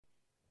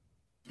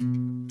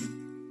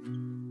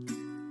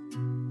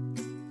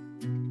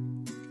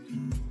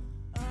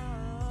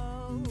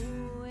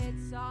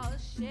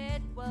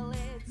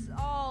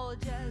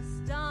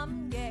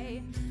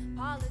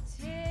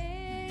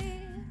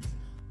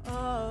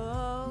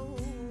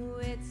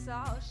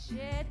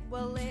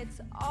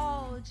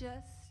all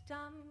just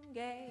dumb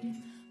gay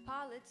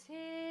politics.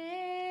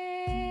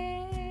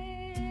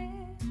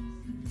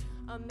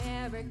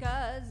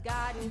 America's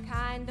gotten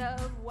kind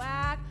of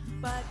whack,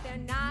 but they're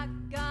not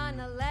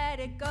gonna let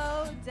it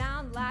go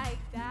down like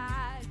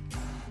that.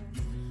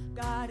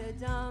 Got a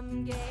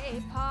dumb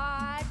gay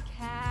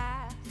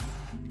podcast,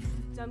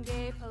 dumb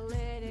gay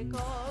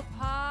political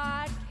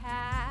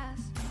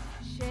podcast.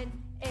 Shit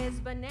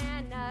is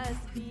bananas,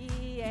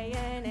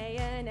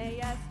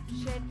 B-A-N-A-N-A-S.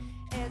 Shit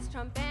is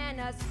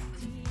Trumpanas,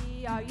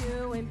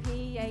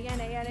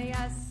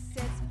 T-R-U-M-P-A-N-A-N-A-S.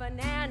 It's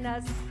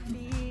bananas,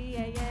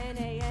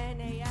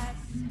 B-A-N-A-N-A-S.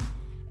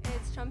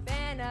 It's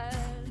Trumpanas.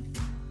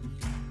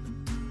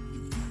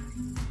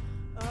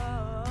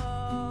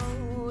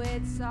 Oh,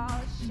 it's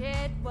all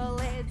shit, well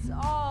it's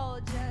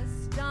all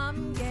just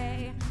dumb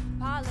gay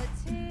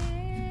politics.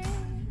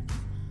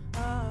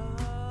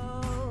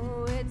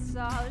 Oh, it's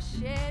all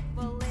shit,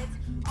 well it's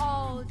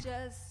all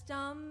just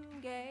dumb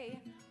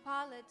gay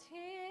politics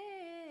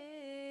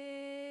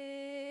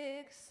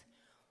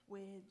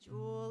with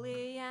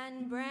Julie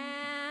and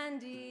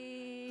Brandy.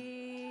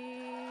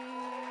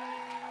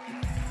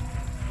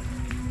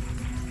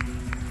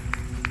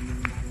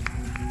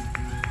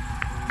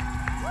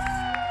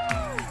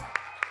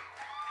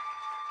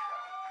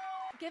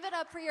 Give it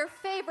up for your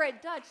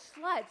favorite Dutch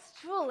sluts,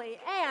 Julie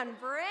and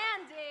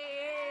Brandy.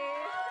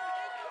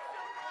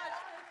 Thank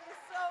you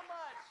so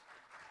much.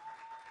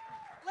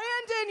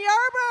 Landon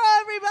Yarborough,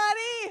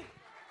 everybody.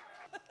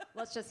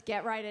 Let's just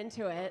get right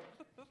into it.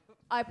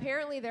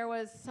 Apparently there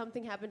was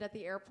something happened at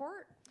the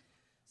airport.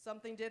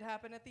 Something did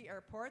happen at the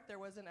airport. There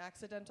was an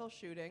accidental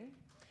shooting.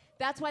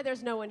 That's why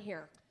there's no one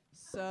here.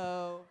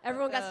 So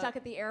Everyone got stuck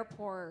at the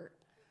airport.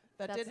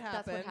 That did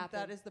happen. That's what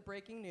happened. That is the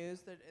breaking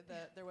news, that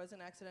there was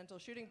an accidental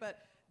shooting, but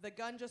the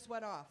gun just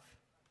went off.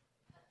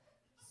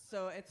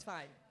 So it's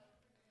fine.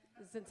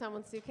 Is it in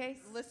someone's suitcase?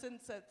 Listen,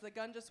 so the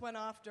gun just went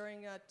off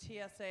during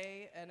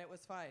TSA, and it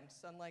was fine.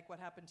 So unlike what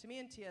happened to me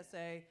in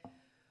TSA.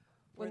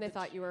 When they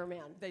thought you were a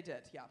man. They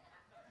did, yeah.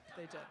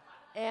 They did.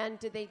 And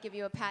did they give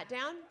you a pat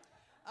down?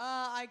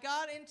 I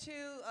got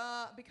into,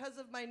 because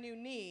of my new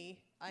knee,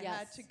 I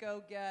had to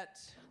go get...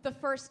 The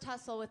first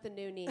tussle with the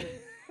new knee.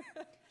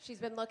 She's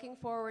been looking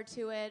forward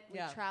to it. We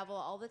travel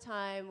all the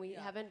time. We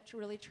haven't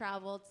really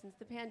traveled since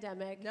the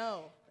pandemic.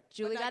 No.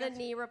 Julie got a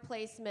knee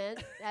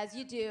replacement, as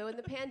you do in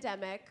the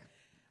pandemic.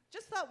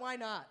 Just thought, why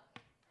not?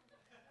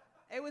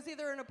 It was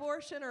either an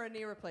abortion or a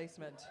knee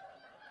replacement.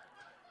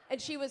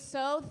 And she was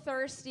so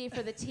thirsty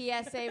for the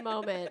TSA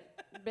moment.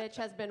 Bitch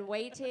has been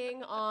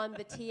waiting on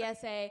the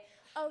TSA.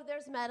 Oh,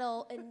 there's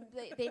metal, and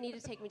they need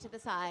to take me to the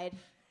side.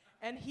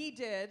 And he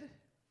did.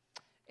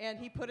 And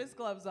he put his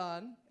gloves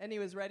on, and he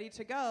was ready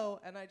to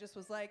go. And I just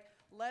was like,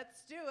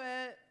 let's do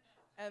it.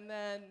 And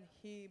then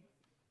he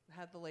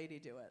had the lady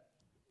do it.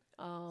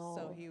 Oh,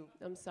 so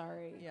I'm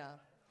sorry. Yeah.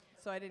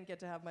 So I didn't get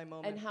to have my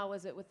moment. And how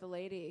was it with the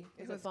lady?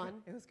 Was it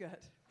fun? It was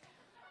good.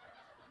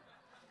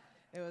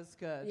 It was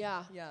good.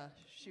 Yeah. Yeah,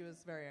 she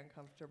was very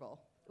uncomfortable.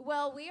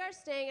 Well, we are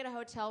staying at a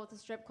hotel with a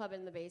strip club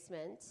in the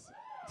basement.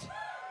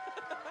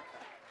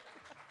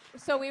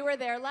 So we were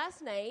there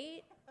last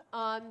night,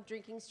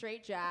 drinking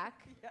straight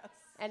Jack. Yes.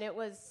 And it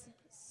was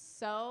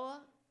so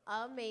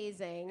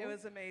amazing. It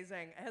was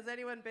amazing. Has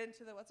anyone been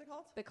to what's it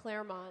called? The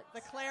Claremont.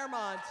 The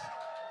Claremont.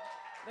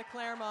 The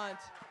Claremont.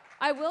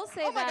 I will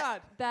say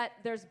that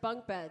there's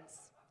bunk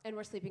beds, and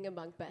we're sleeping in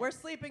bunk beds. We're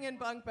sleeping in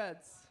bunk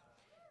beds.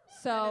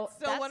 So and it's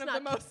still that's one of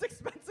the most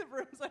expensive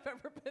rooms I've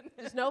ever been in.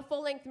 There's no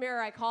full-length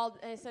mirror. I called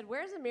and I said,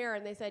 "Where's the mirror?"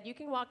 And they said, "You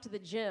can walk to the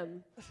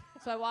gym."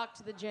 So I walked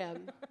to the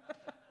gym.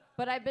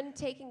 But I've been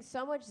taking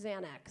so much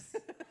Xanax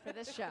for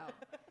this show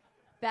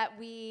that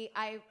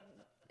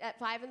at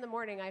 5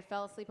 a.m, I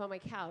fell asleep on my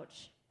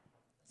couch.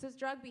 This is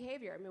drug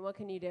behavior. I mean, what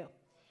can you do?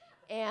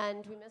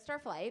 And we missed our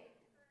flight.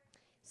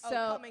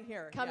 So coming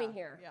here.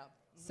 Yeah.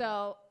 Mm-hmm.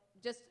 So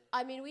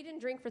we didn't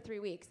drink for 3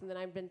 weeks, and then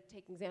I've been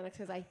taking Xanax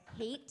because I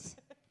hate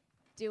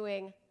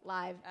doing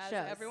live shows.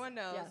 As everyone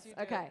knows, yes. you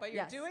do. Okay. But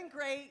you're doing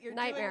great. You're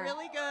Nightmare. doing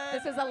really good.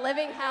 This is a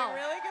living hell.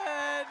 Doing really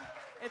good.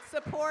 It's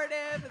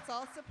supportive. It's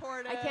all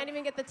supportive. I can't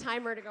even get the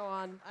timer to go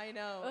on. I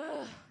know.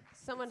 Ugh.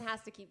 Someone has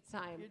to keep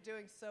time. You're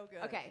doing so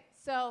good. Okay,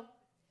 so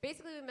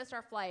basically we missed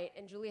our flight,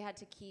 and Julie had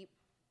to keep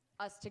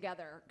us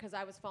together because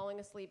I was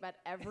falling asleep at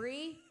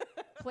every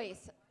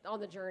place on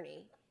the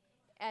journey.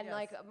 And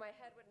my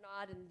head would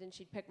nod, and then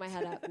she'd pick my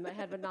head up, and my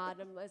head would nod,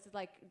 and this is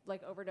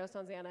like overdose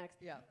on Xanax.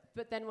 Yeah.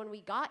 But then when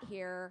we got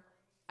here,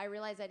 I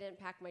realized I didn't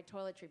pack my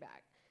toiletry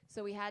bag.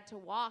 So we had to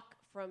walk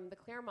from the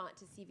Claremont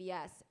to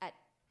CVS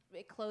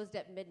it closed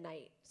at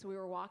midnight. So we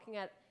were walking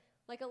at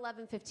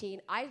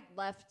 11:15. I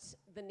left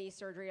the knee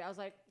surgery. I was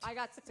like, I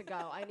got to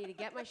go. I need to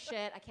get my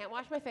shit. I can't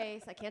wash my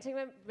face. I can't take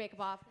my makeup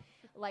off.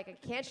 I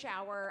can't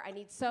shower. I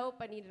need soap.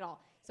 I need it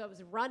all. So I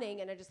was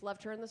running, and I just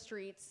left her in the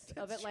streets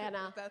of Atlanta.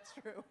 True. That's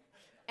true.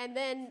 And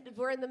then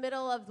we're in the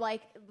middle of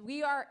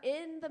we are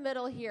in the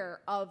middle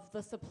here of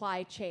the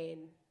supply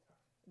chain.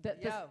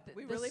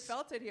 We really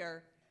felt it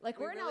here. Like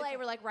we're in really LA, thought-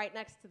 we're like right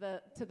next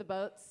to the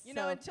boats. You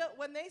know, until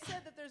when they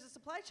said that there's a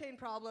supply chain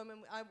problem, and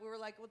we were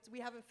like, well, we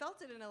haven't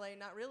felt it in LA.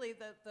 Not really.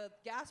 The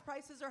gas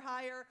prices are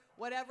higher,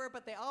 whatever,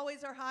 but they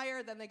always are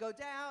higher. Then they go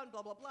down,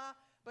 blah, blah, blah.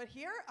 But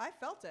here, I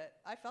felt it.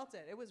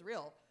 It was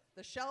real.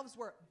 The shelves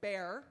were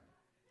bare.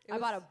 I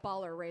bought a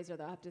baller razor,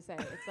 though, I have to say.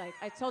 It's like,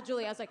 I told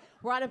Julie, I was like,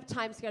 we're on a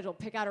time schedule,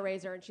 pick out a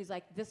razor. And she's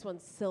like, this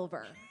one's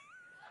silver.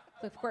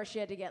 So, of course, she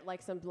had to get,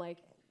 like, some, like...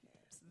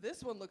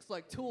 This one looks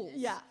like tools.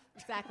 Yeah,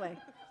 exactly. So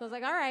I was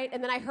like, all right.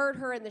 And then I heard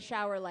her in the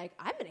shower, like,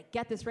 I'm going to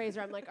get this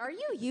razor. I'm like, are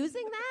you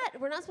using that?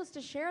 We're not supposed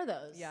to share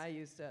those. Yeah, I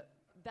used it.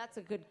 That's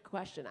a good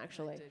question,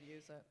 actually. I did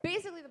use it.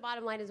 Basically, the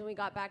bottom line is when we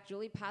got back,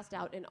 Julie passed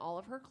out in all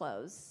of her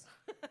clothes.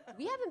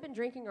 We haven't been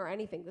drinking or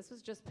anything. This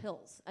was just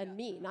pills. And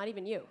me, not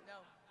even you. No,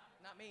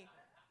 not me.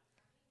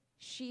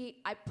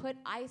 I put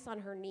ice on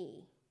her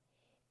knee,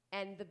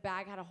 and the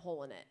bag had a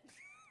hole in it.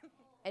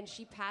 And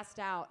she passed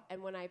out.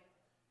 And when I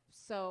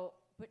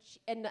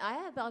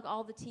had like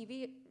all the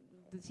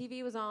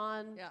TV was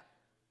on. Yeah.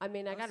 I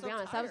mean, I gotta so be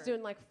honest, I was tired.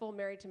 doing like full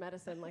Married to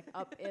Medicine, like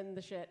up in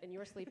the shit, and you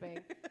were sleeping.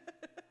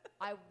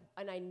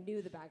 I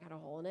knew the bag had a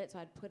hole in it, so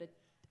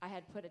I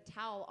had put a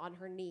towel on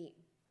her knee,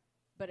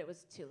 but it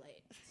was too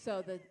late.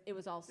 So it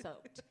was all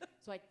soaked.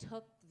 So I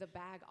took the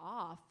bag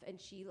off,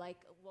 and she like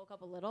woke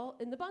up a little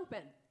in the bunk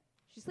bed.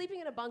 She's sleeping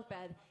in a bunk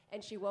bed,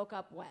 and she woke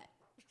up wet,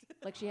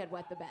 like she had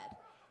wet the bed.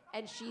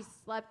 And she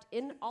slept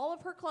in all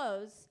of her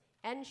clothes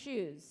and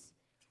shoes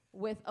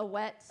with a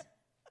wet,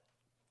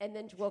 and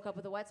then woke up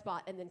with a wet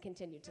spot, and then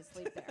continued to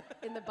sleep there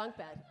in the bunk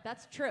bed.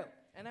 That's true.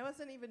 And I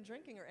wasn't even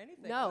drinking or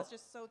anything. No. I was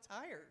just so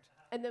tired.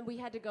 And then we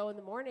had to go in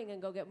the morning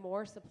and go get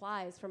more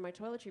supplies from my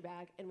toiletry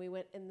bag, and we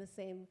went in the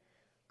same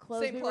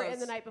clothes Same we were in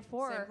clothes. the night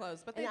before. Same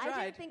clothes, but they and I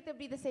dried. didn't think there'd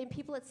be the same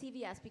people at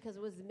CVS because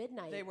it was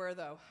midnight. They were,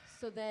 though.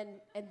 So then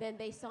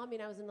they saw me,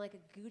 and I was in like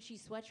a Gucci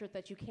sweatshirt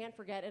that you can't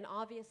forget, and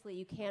obviously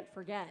you can't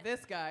forget.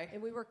 This guy.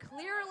 And we were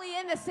clearly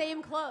in the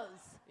same clothes.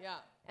 Yeah.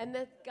 And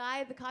the guy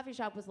at the coffee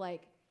shop was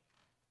like,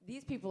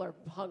 these people are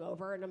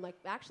hungover. And I'm like,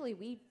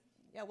 actually,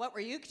 Yeah, what were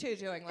you two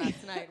doing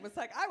last night? It was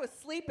like, I was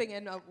sleeping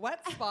in a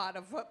wet spot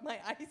of my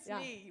iced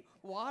knee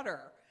water.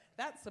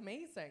 That's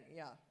amazing,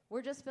 yeah.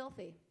 we're just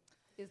filthy,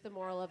 is the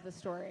moral of the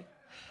story.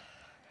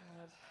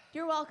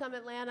 You're welcome,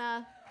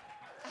 Atlanta.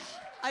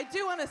 I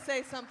do want to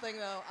say something,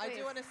 though. I Please.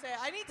 do want to say,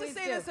 I need to Please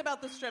say do. this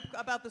about the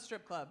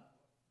strip club.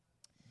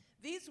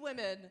 These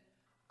women,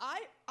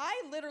 I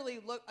literally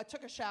I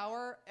took a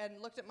shower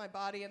and looked at my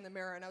body in the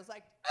mirror, and I was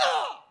like,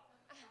 ugh!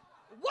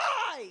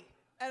 Why?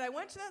 And I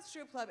went to that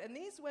strip club, and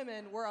these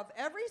women were of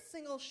every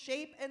single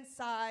shape and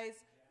size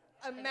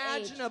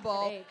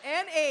imaginable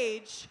and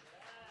age.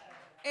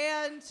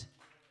 And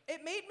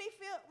it made me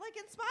feel like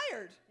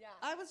inspired. Yeah.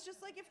 I was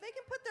just like, if they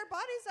can put their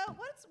bodies out,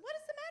 what is the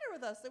matter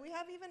with us that we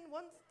have even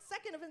 1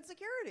 second of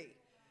insecurity?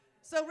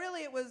 So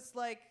really, it was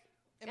like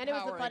And it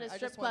was the empowering. funnest I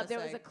strip just wanna club. There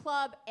was say. a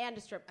club and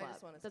a strip I club.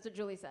 just wanna That's what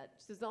Julie said.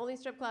 This is the only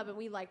strip club, and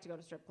we like to go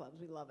to strip clubs.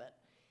 We love it.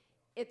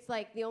 It's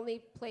like the only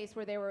place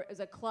where there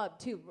was a club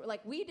too.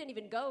 Like we didn't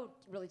even go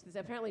really to this.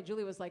 Apparently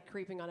Julie was like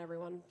creeping on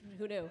everyone.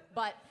 Who knew?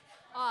 But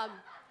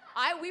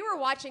we were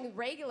watching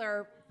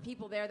regular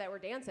people there that were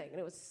dancing, and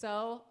it was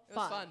so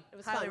fun. It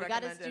was Highly fun. We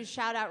got to recommended. do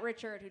shout out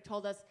Richard, who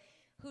told us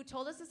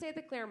to stay at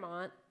the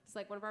Claremont. It's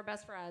like one of our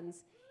best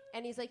friends,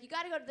 and he's like, you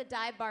got to go to the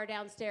dive bar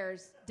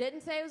downstairs.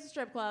 Didn't say it was a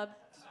strip club.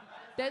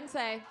 Didn't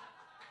say.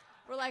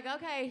 We're like,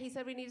 okay. He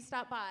said we need to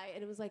stop by,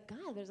 and it was like,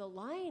 God, there's a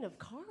line of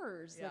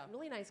cars, like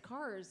really nice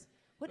cars.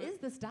 What is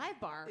this dive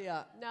bar?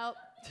 Yeah. Nope.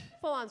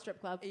 Full on strip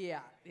club. Yeah.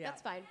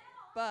 That's fine.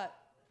 But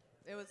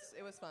it was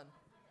fun.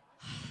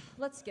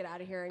 Let's get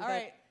out of here and All go.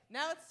 right,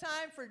 now it's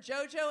time for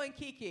JoJo and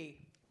Kiki.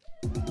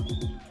 Lock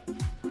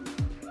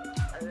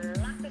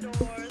the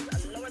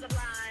doors, lower the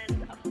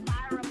blinds,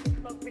 fire up the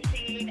smoke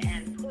machine,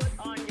 and put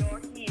on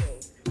your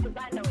heels. Because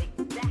I know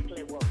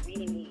exactly what we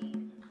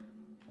need.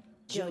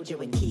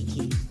 JoJo and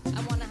Kiki.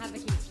 I wanna have a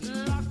Kiki.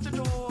 Lock the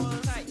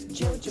doors. Sorry.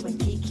 JoJo and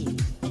Kiki.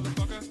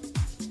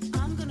 Motherfucker.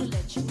 I'm gonna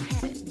let you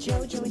have it.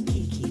 JoJo and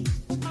Kiki.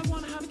 I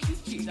wanna have a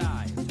Kiki.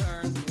 Dive,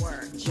 turn,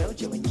 work.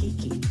 JoJo and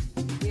Kiki.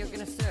 We are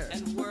gonna serve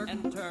and work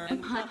and turn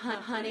and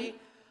Honey.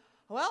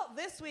 Well,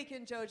 this week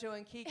in JoJo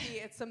and Kiki,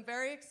 it's some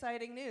very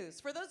exciting news.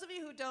 For those of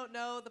you who don't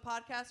know the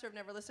podcast or have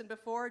never listened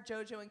before,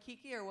 JoJo and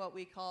Kiki are what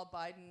we call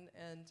Biden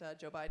and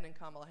Joe Biden and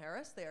Kamala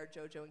Harris. They are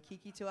JoJo and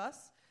Kiki to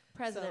us.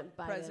 President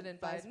Biden. President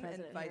Vice Biden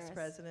President and Vice Harris.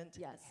 President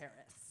Yes.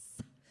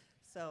 Harris.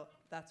 So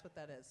that's what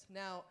that is.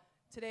 Now,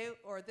 today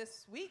or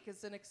this week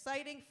is an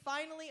exciting,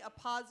 finally a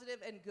positive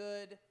and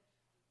good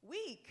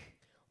week.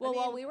 Well, I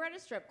while mean, we were at a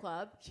strip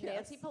club, Yes.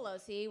 Nancy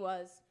Pelosi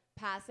was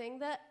passing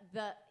the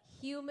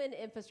human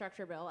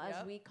infrastructure bill, as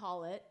Yep. we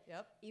call it,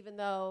 Yep. even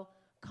though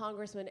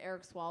Congressman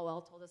Eric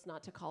Swalwell told us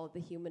not to call it the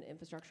human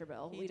infrastructure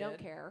bill. He we don't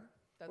did. care.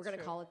 That's We're going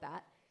to true. call it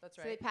that. That's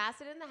So they right.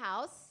 passed it in the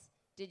House.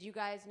 Did you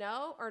guys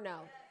know or no?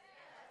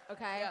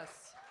 Okay.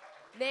 Yes.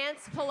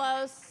 Nance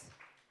Pelosi,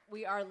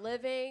 we are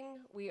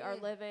living. We are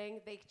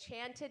living. They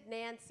chanted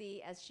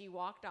Nancy as she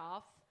walked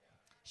off.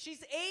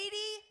 She's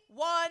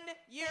 81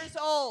 years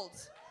old.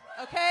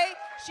 Okay?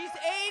 She's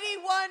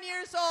 81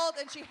 years old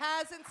and she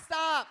hasn't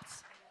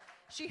stopped.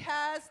 She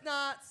has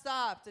not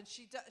stopped, and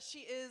she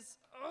is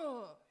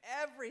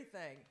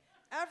everything.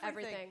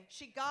 Everything.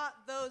 She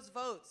got those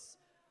votes.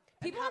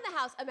 People in the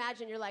House,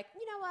 imagine you're like,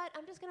 you know what?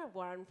 I'm just gonna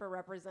run for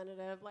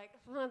representative. Like,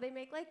 they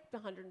make like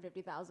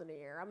 $150,000 a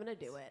year. I'm gonna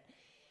do it.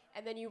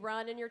 And then you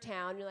run in your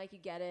town. You're like, you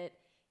get it.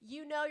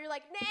 You know, you're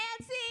like,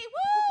 Nancy,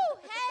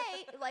 woo,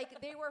 hey!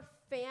 Like, they were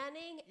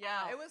fanning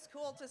out. It was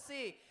cool to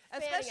see.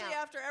 Fanning Especially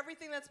out. after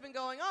everything that's been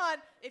going on.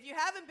 If you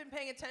haven't been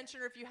paying attention,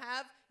 or if you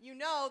have, you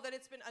know that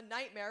it's been a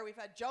nightmare. We've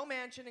had Joe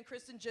Manchin and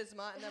Kristen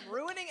Gisma, and them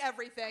ruining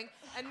everything,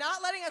 and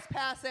not letting us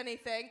pass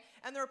anything,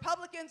 and the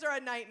Republicans are a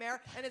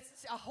nightmare, and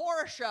it's a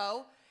horror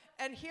show.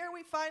 And here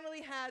we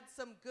finally had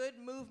some good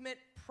movement,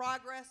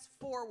 progress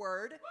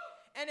forward.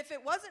 And if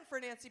it wasn't for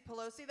Nancy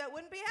Pelosi, that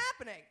wouldn't be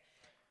happening.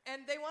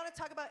 And they want to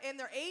talk about, and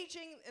they're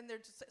aging, and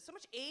there's just so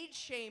much age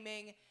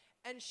shaming,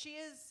 and she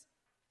is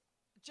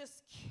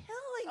just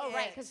killing it. Oh,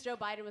 right, because Joe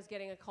Biden was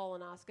getting a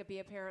colonoscopy,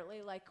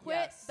 apparently. Like, quit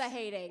Yes. the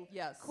hating.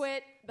 Yes.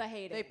 Quit the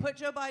hating. They put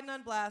Joe Biden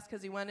on blast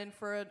because he went in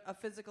for a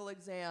physical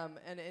exam,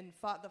 and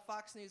the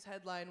Fox News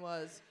headline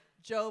was,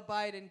 Joe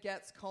Biden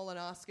gets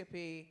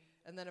colonoscopy,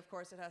 and then, of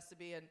course, it has to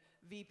be, and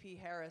VP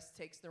Harris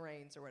takes the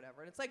reins or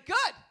whatever. And it's like,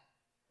 good!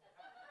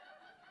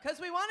 Because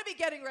we want to be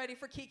getting ready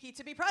for Kiki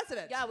to be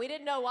president. Yeah, we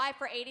didn't know why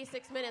for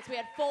 86 minutes we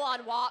had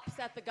full-on wops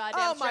at the goddamn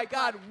Oh, my strip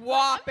God, club.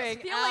 whopping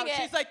I'm feeling out. it.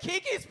 She's like,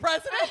 Kiki's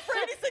president for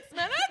 86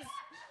 minutes?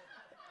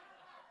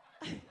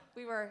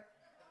 We were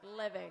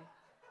living.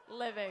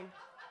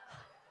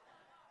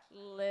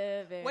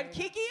 When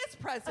Kiki is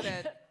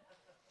president.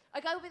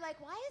 A guy would be like,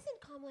 why isn't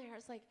Kamala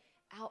Harris, like,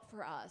 out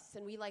for us?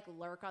 And we, like,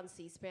 lurk on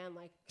C-SPAN,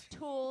 like,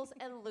 tools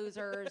and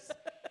losers.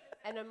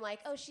 And I'm like,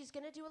 oh, she's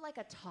gonna do like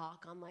a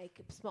talk on like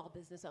small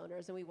business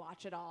owners, and we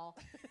watch it all.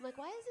 I'm like,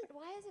 why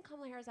isn't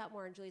Kamala Harris out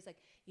more? And Julie's like,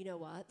 you know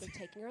what? They're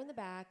taking her in the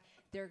back.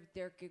 They're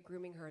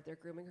grooming her. They're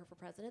grooming her for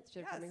president.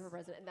 They're grooming her for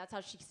president, and that's how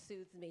she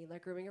soothes me. They're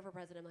grooming her for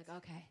president. I'm like,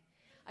 okay.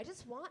 I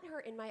just want her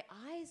in my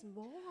eyes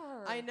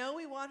more. I know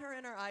we want her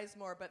in our eyes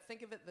more, but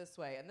think of it this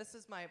way, and this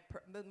is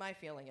my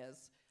feeling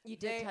is. You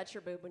did touch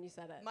your boob when you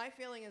said it. My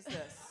feeling is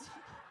this,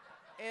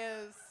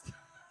 is.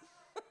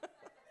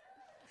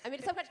 I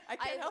mean, sometimes I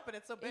can't help it.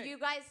 It's so big. You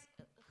guys,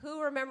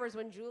 who remembers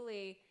when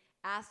Julie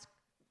asked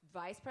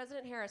Vice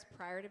President Harris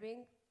prior to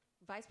being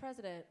Vice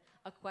President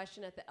a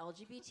question at the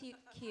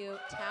LGBTQ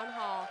town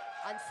hall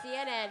on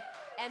CNN,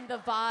 and the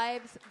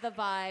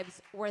vibes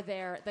were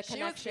there. The She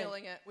connection. was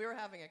feeling it. We were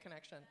having a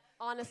connection.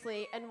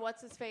 Honestly, and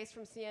what's his face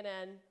from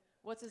CNN?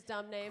 What's his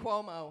dumb name?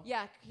 Cuomo.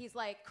 Yeah, he's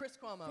like Chris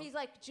Cuomo. He's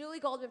like Julie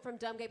Goldman from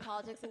Dumb Gay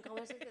Politics, and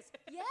Kamala's like this.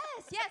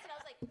 Yes. And I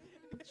was like,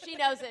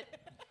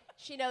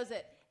 she knows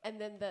it.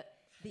 And then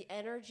the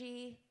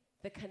energy,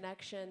 the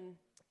connection.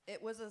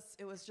 It was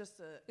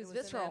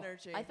visceral. an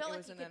energy. I felt it like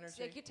was you an could,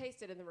 energy. like you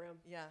taste it in the room.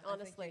 Yeah,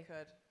 honestly, I think you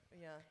could.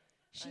 Yeah,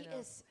 she I know.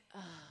 is.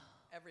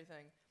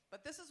 Everything.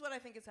 But this is what I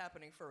think is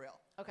happening for real.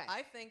 Okay.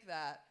 I think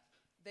that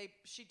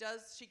she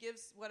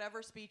gives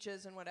whatever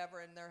speeches and whatever,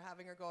 and they're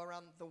having her go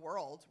around the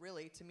world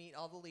really to meet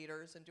all the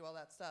leaders and do all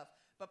that stuff.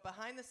 But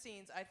behind the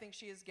scenes, I think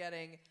she is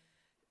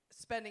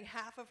spending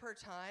half of her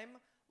time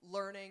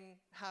learning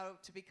how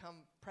to become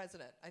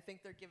president. I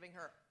think they're giving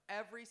her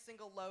every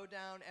single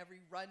lowdown, every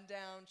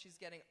rundown. She's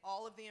getting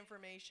all of the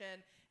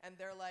information, and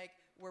they're like,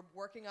 we're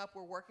working up,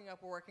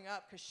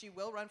 because she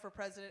will run for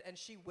president, and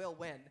she will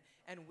win,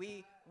 and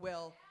we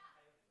will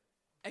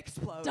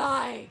explode.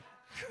 Die.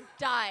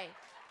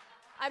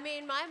 I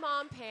mean, my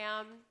mom,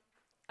 Pam,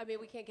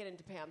 we can't get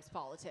into Pam's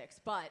politics,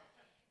 but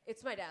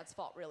it's my dad's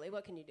fault, really.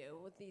 What can you do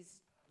with these,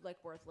 like,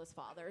 worthless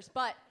fathers?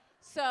 But,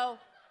 so,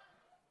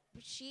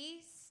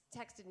 she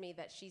texted me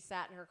that she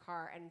sat in her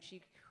car and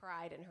she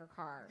cried in her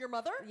car. Your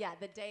mother? Yeah,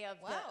 the day of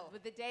Wow.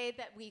 the day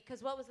that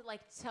because what was it,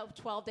 like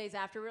 12 days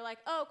after? We were like,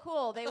 oh,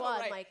 cool, they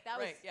won. Right, like, that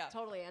right, was yeah.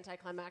 totally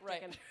anticlimactic.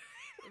 Right. And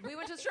we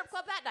went to the strip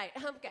club that night.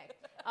 Okay.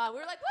 We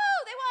were like,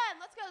 woo, they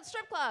won. Let's go to the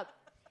strip club.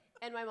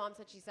 And my mom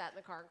said she sat in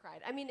the car and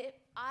cried. I mean,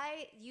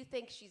 you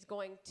think she's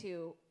going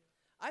to...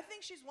 I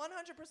think she's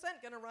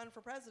 100% going to run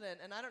for president,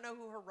 and I don't know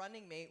who her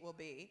running mate will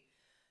be.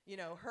 You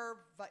know, her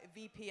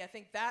VP, I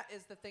think that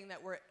is the thing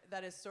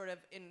that is sort of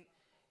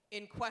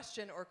in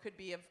question or could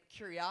be of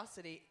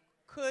curiosity.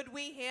 Could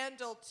we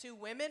handle 2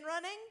 women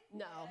running?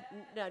 No.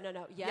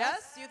 Yes?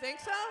 Yes? You think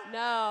so?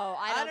 No,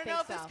 I don't know think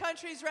if so. this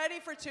country's ready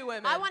for 2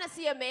 women. I want to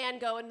see a man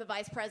go in the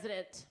vice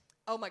president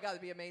Oh my God,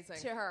 it'd be amazing.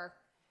 to her.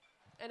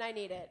 And I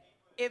need it.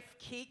 If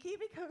Kiki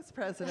becomes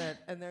president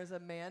and there's a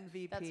man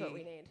VP. That's what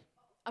we need.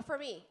 For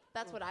me,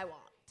 that's what I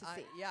want to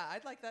see. Yeah,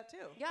 I'd like that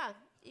too. Yeah,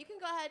 you can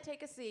go ahead and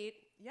take a seat.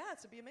 Yeah,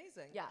 it'd be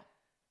amazing. Yeah.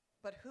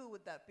 But who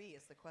would that be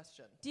is the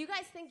question. Do you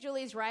guys think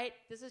Julie's right?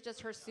 This is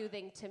just her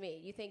soothing to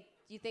me. You think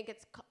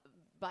it's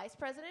Vice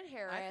President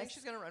Harris? I think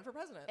she's going to run for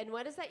president. And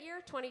what is that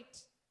year?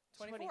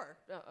 24.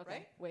 Oh, okay.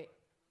 Right? Wait.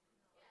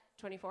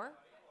 24?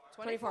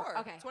 24.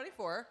 Okay.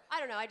 24. I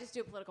don't know. I just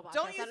do a political podcast.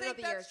 Don't you I don't know think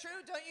the that's years.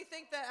 true? Don't you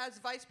think that as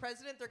vice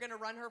president, they're going to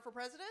run her for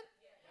president?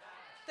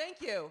 Yeah.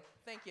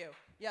 Thank you.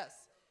 Yes.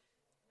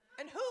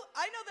 And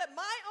I know that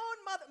my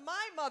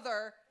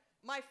mother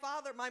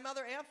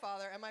and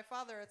father, and my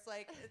father, it's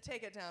like,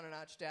 take it down a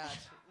notch, Dad.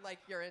 Like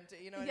you're into,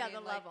 you know what I mean? Yeah,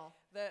 the Like, level.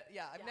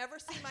 I've never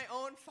seen my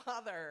own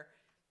father.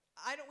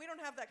 We don't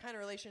have that kind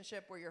of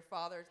relationship where your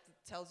father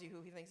tells you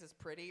who he thinks is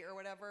pretty or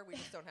whatever. We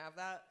just don't have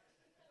that.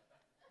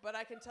 But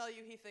I can tell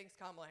you he thinks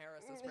Kamala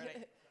Harris is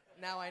pretty.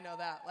 Now I know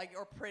that. Like,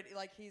 or pretty,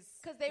 like he's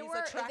Because they were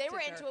attracted to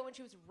into her. it when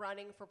she was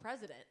running for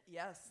president.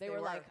 Yes, They were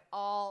like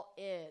all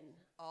in.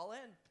 all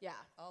in. Yeah.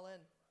 All in.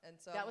 And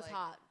so That was like,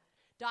 hot.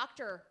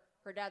 Doctor.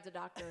 Her dad's a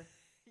doctor.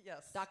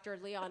 Yes. Dr.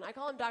 Leon. I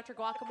call him Dr.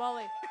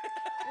 Guacamole.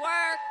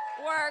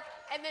 Work.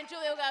 And then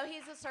Julia will go,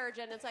 he's a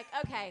surgeon. It's like,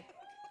 okay.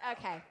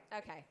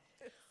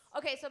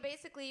 Okay, so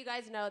basically you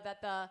guys know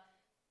that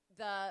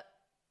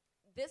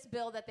this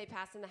bill that they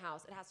passed in the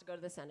House, it has to go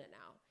to the Senate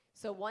now.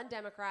 So one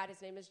Democrat,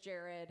 his name is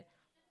Jared.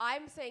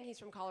 I'm saying he's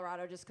from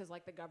Colorado just because,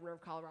 like, the governor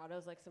of Colorado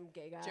is, like, some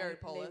gay guy Jared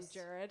named Polis.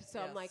 Jared. So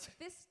I'm Yes. like,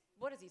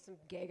 what is he, some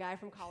gay guy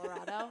from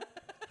Colorado?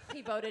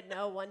 He voted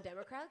no, one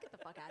Democrat. Get the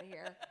fuck out of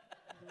here.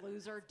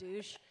 Loser,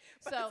 douche.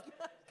 So,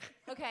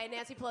 okay,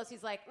 Nancy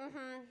Pelosi's like,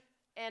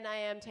 and I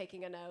am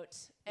taking a note,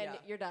 and Yeah.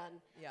 you're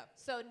done. Yeah.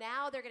 So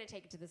now they're going to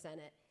take it to the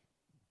Senate.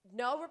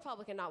 No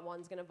Republican, not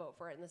one's going to vote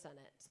for it in the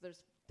Senate. So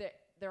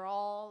they're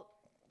all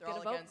gonna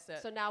all vote. against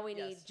it. So now we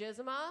need Yes.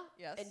 Jisma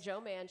Yes. and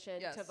Joe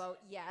Manchin Yes. to vote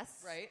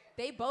yes. Right.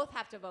 They both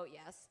have to vote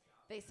yes.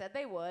 They said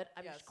they would.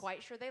 I'm Yes.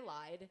 quite sure they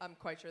lied. I'm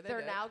quite sure They're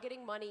did. now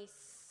getting money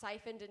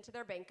siphoned into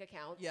their bank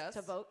accounts Yes.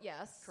 to vote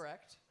yes.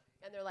 Correct.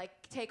 And they're like,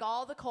 take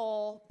all the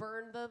coal,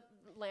 burn the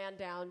land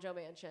down, Joe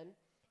Manchin.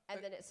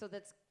 And then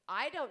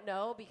I don't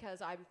know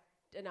because I'm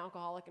an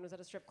alcoholic and was at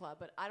a strip club,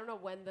 but I don't know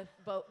when the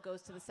vote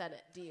goes to the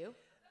Senate. Do you?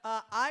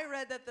 I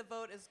read that the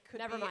vote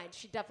Never mind.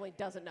 She definitely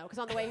doesn't know. Because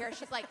on the way here,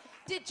 she's like,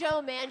 did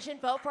Joe Manchin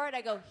vote for it? I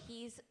go,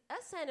 he's a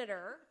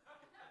senator.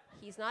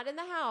 He's not in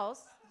the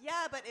House.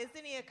 Yeah, but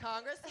isn't he a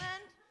congressman?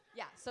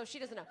 Yeah, so she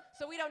doesn't know.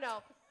 So we don't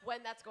know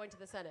when that's going to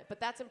the Senate, but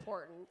that's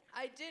important.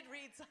 I did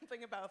read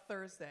something about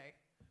Thursday.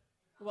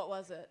 What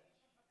was it?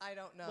 I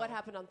don't know. What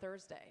happened on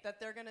Thursday? That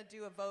they're going to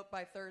do a vote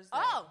by Thursday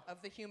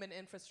of the human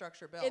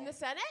infrastructure bill. In the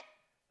Senate?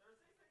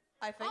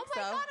 I think Oh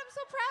my so. God, I'm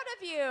so proud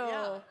of you.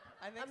 Yeah,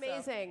 I think so.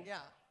 Amazing. Yeah.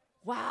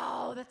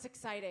 Wow, that's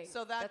exciting.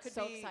 So that's could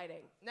so be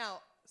exciting. Now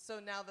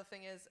the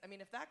thing is, I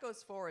mean, if that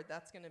goes forward,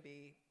 that's going to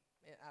be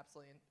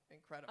absolutely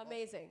incredible.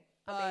 Amazing.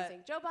 But-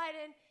 Amazing. Joe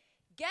Biden,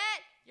 get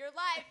your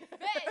life,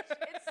 bitch.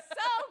 It's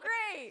so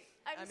great.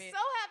 I'm mean-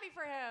 so happy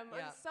for him.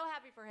 Yeah. I'm so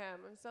happy for him.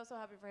 I'm so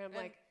happy for him. And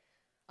Like,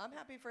 I'm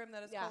happy for him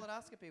that his Yeah.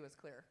 colonoscopy was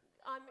clear.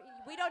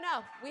 we don't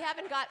know.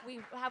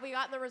 Have we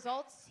gotten the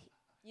results?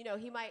 You know,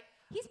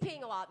 he's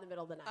peeing a lot in the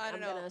middle of the night. I don't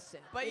I'm know. gonna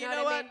assume. But you know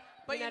know what? what? I mean?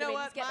 But you what know I mean?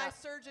 what? He's getting My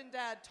up. surgeon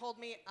dad told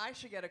me I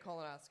should get a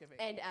colonoscopy.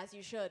 And as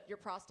you should. Your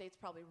prostate's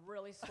probably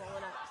really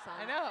swollen up, son.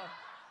 I know.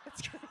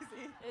 It's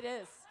crazy. It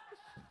is.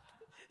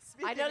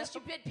 Speaking I noticed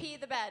of, you did pee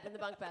the bed in the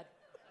bunk bed.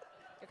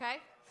 Okay?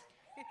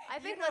 I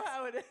think you know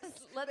how it is.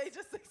 let's- They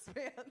just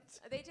expand.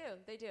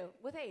 They do.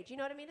 With age, you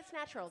know what I mean? It's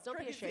natural. Don't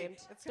be Crazy. ashamed.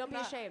 Don't be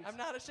ashamed. I'm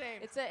not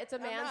ashamed. It's a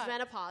I'm man's not.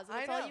 menopause, and I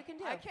that's all know. you can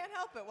do. I can't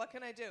help it. What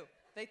can I do?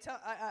 They tell.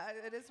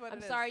 It is what I'm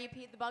it is. sorry you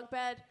peed the bunk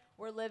bed.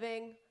 We're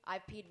living.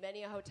 I've peed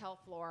many a hotel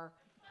floor.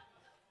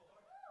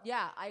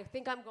 Yeah, I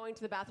think I'm going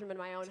to the bathroom in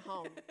my own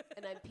home,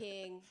 and I'm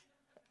peeing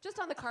just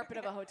on the carpet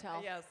of a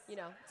hotel. Yes. You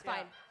know, it's Yeah.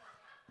 fine.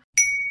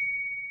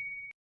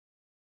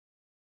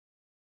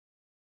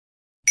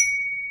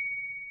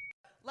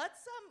 Let's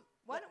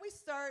Why don't we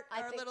start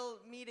I our think- little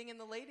meeting in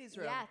the ladies'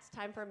 room? Yeah, it's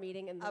time for a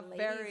meeting in the A ladies'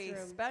 very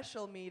room.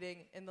 special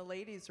meeting in the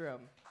ladies'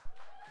 room.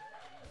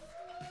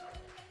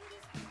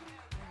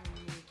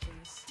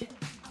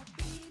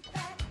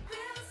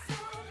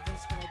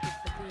 That's what I get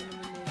for being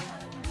in the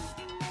neighborhood.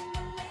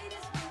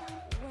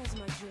 Where's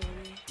my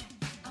jewelry?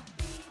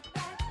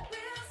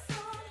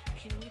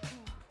 Here we go.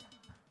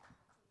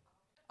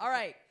 All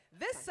right.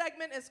 This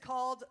segment is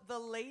called The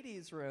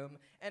Ladies' Room,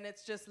 and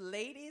it's just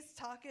ladies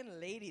talking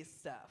ladies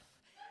stuff.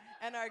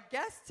 And our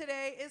guest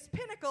today is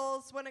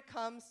Pinnacles when it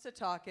comes to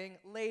talking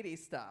lady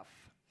stuff.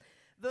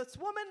 This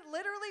woman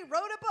literally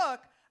wrote a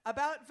book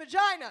about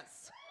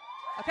vaginas.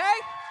 Okay?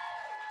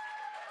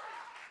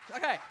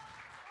 Okay.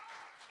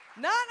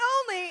 Not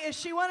only is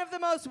she one of the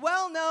most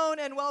well-known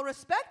and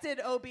well-respected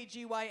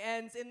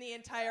OBGYNs in the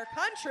entire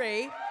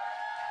country,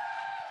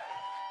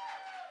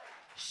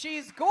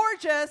 she's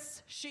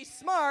gorgeous, she's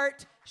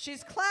smart,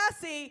 she's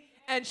classy,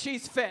 and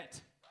she's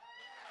fit.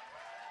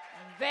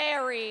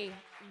 Very,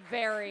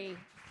 very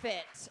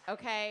fit,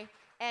 okay?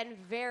 And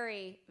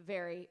very,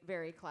 very,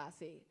 very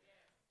classy.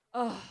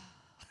 Ugh.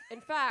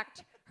 In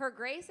fact, her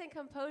grace and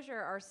composure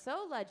are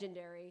so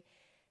legendary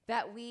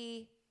that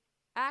we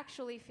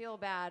actually feel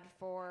bad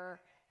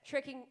for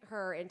tricking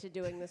her into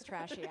doing this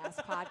trashy ass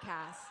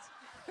podcast.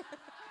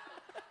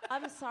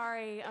 I'm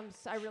sorry,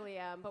 I really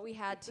am, but we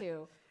had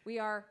to. We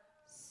are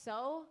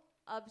so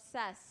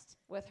obsessed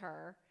with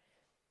her.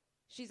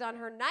 She's on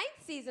her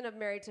 9th season of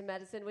Married to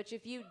Medicine, which,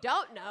 if you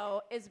don't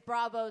know, is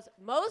Bravo's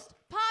most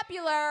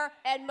popular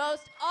and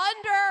most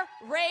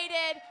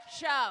underrated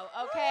show,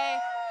 okay?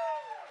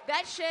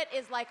 That shit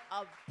is like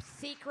a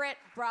secret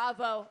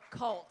Bravo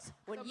cult.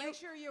 When So you make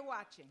sure you're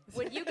watching.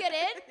 when you get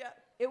in, Yeah.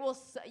 it will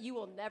you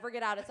will never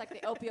get out. It's like the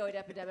opioid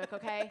epidemic,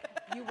 okay?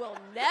 You will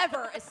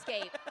never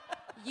escape.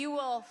 You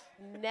will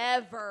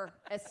never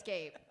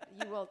escape.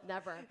 You will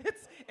never.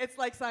 It's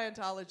like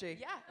Scientology.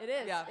 Yeah, it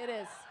is. Yeah. It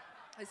is.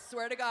 I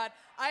swear to God,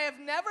 I have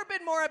never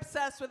been more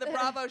obsessed with a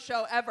Bravo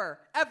show ever.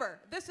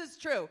 This is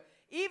true.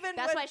 Even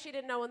That's when why she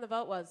didn't know when the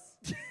vote was.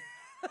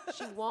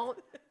 She won't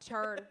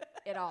turn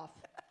it off.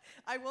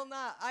 I will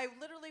not. I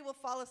literally will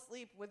fall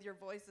asleep with your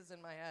voices in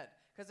my head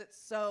because it's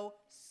so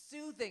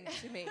soothing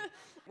to me.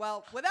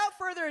 Well, without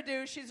further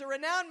ado, she's a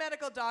renowned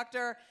medical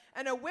doctor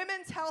and a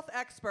women's health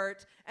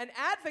expert, an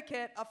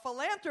advocate, a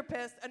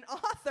philanthropist, an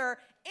author,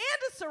 and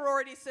a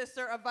sorority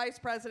sister of Vice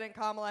President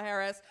Kamala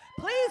Harris.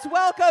 Please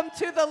welcome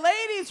to the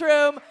ladies'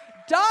 room,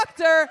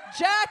 Dr.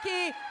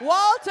 Jackie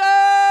Walters.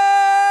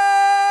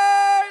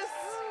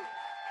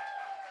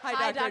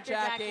 Hi, Dr.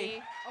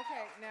 Jackie.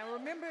 Okay, now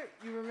remember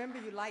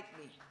you like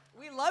me.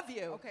 We love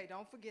you. Okay,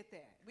 don't forget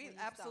that. We when you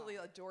absolutely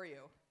start. adore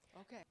you.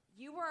 Okay.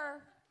 You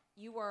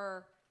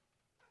were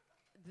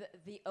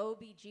the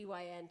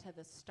OBGYN to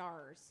the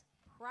stars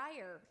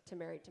prior to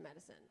Married to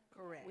Medicine.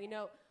 Correct.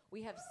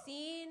 We have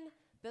seen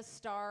the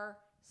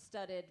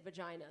star-studded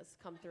vaginas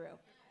come through.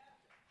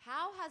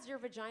 How has your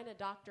vagina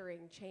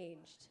doctoring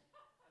changed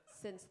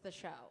since the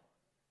show?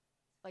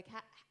 Like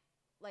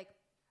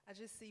I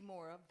just see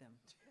more of them.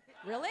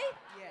 really?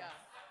 Yes.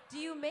 Do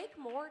you make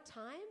more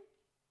time?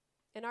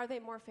 And are they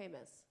more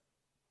famous?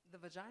 The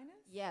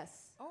vaginas?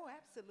 Yes. Oh,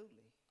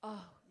 absolutely.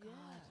 Oh, Yeah.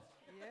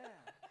 God. Yeah.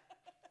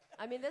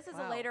 I mean, this is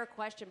a Wow. later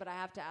question, but I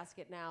have to ask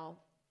it now.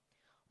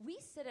 We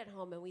sit at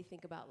home and we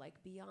think about like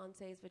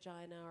Beyonce's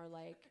vagina or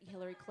like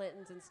Hillary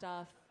Clinton's and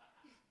stuff.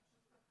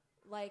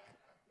 Like,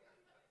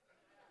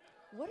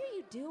 what are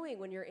you doing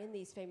when you're in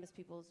these famous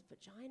people's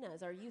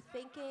vaginas? Are you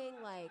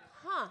thinking like,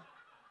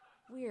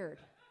 weird?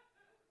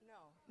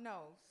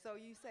 No. So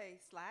you say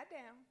slide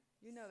down.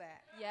 You know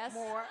that. Yes.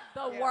 More.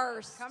 The Yeah.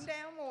 worst. Come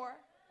down more.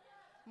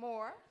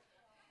 More.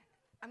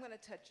 I'm going to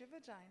touch your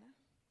vagina,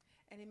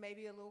 and it may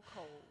be a little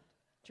cold.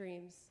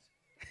 Dreams.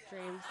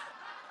 Dreams.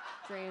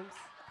 Dreams.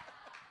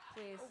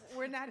 Please.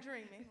 We're not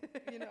dreaming.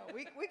 You know,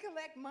 we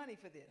collect money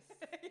for this.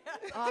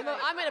 I'm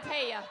going to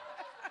pay you.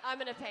 I'm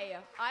going to pay you.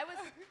 I was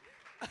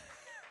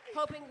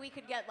hoping we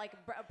could get like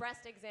a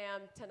breast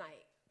exam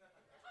tonight.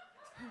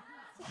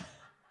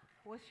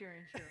 What's your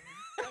insurance?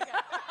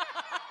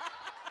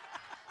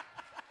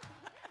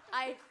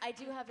 I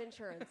do have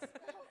insurance.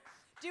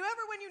 Do you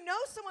ever, when you know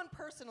someone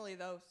personally,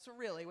 though, so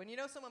really, when you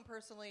know someone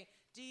personally,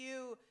 do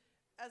you,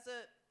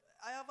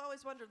 I have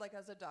always wondered, like,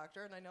 as a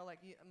doctor, and I know, like,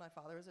 my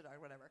father is a doctor,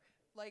 whatever,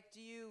 like, do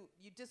you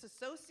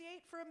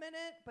disassociate for a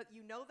minute, but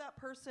you know that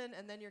person,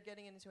 and then you're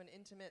getting into an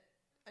intimate,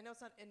 I know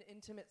it's not an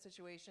intimate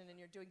situation, and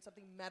you're doing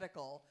something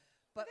medical,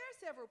 but There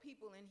are several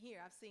people in here,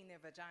 I've seen their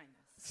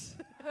vaginas.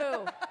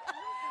 Who?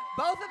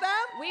 both of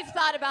them? We've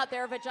thought about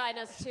their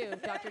vaginas too,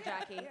 Dr.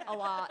 Jackie, a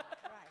lot.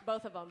 Right.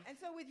 Both of them. And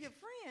so with your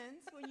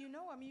friends, when you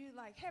know them, you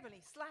like,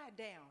 Heavenly, slide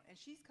down. And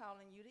she's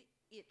calling you the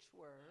itch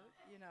word,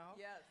 you know.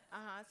 Yes.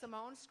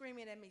 Simone's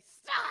screaming at me,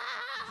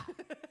 stop!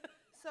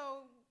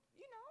 So,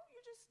 you know, you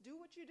just do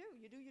what you do.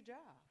 You do your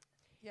job.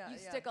 Yeah, You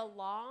stick a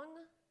long,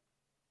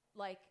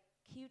 like,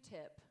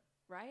 Q-tip,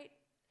 right?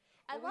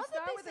 I Well, love we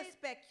start that with they a say.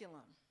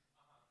 speculum.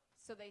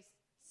 So they.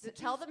 The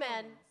two Tell the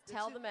men. spoons. The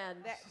Tell two- the men.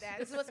 that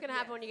This is what's gonna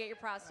happen yes. when you get your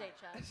prostate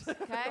checked.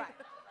 Okay.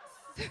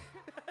 Right.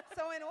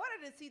 So in order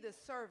to see the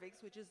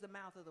cervix, which is the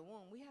mouth of the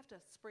womb, we have to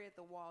spread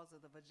the walls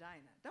of the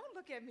vagina. Don't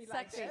look at me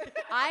Sexy. like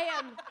that. I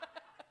am.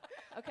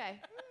 Okay.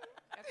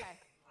 Okay.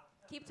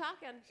 Keep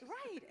talking.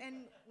 Right,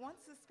 and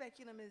once the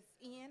speculum is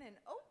in and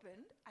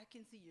opened, I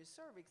can see your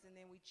cervix, and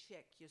then we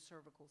check your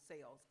cervical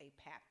cells, a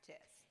Pap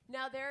test.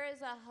 Now, there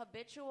is a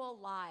habitual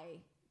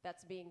lie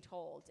that's being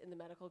told in the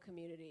medical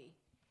community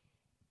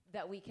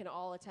that we can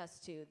all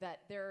attest to,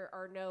 that there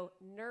are no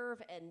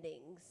nerve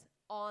endings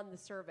on the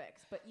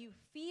cervix, but you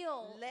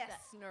feel Less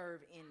that-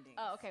 nerve endings.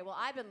 Oh, okay. Well,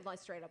 I've been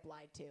straight up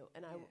lied to,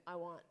 and Yeah. I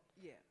want.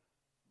 Yeah,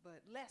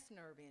 but less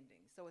nerve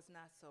endings, so it's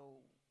not so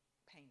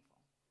painful.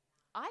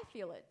 I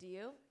feel it. Do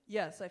you?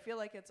 Yes, I feel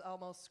like it's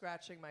almost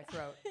scratching my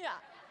throat. Yeah.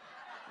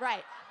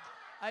 Right.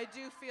 I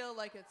do feel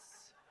like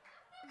it's,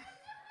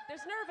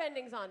 There's nerve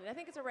endings on it. I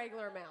think it's a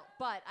regular amount,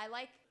 but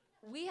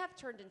we have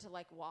turned into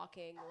like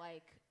walking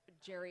like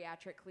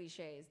geriatric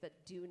cliches that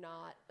do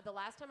not. The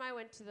last time I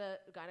went to the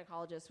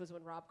gynecologist was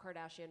when Rob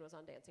Kardashian was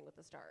on Dancing with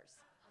the Stars.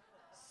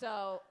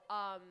 So,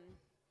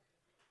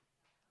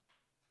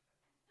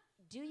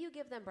 do you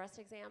give them breast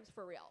exams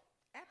for real?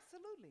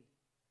 Absolutely.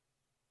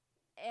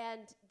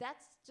 And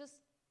that's just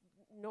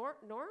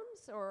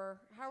norms, or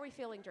how are we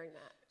feeling during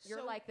that? You're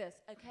So- like this,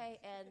 okay,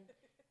 and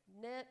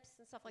nips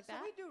and stuff like So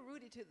that? we do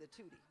Rudy to the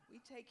tootie. We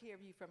take care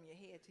of you from your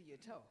head to your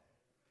toe.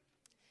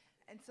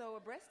 And so a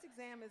breast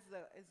exam is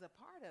a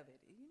part of it.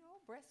 You know,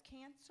 breast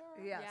cancer.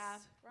 yes,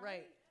 Yeah.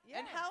 right. Yes.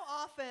 And how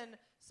often,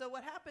 so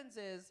what happens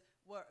is,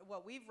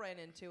 what we've ran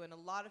into, and a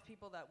lot of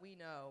people that we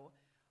know,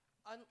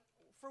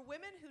 for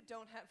women who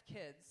don't have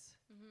kids,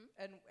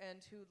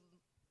 and who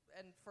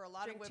and for a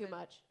lot Drink of too women,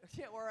 much.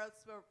 yeah, or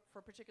else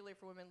for particularly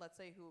for women, let's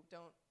say who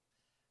don't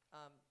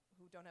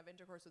have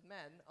intercourse with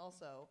men,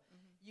 also,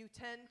 you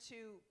tend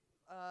to,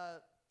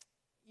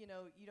 you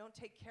know, you don't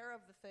take care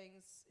of the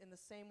things in the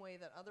same way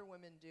that other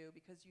women do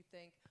because you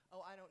think,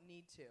 oh, I don't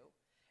need to.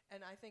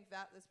 And I think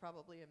that is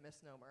probably a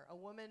misnomer. A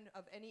woman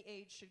of any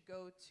age should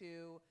go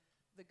to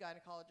the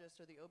gynecologist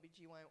or the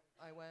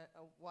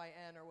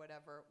OBGYN or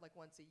whatever, like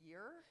once a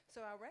year.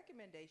 So our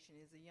recommendation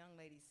is a young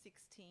lady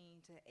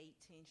 16 to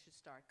 18 should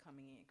start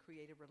coming in,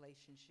 create a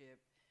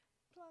relationship.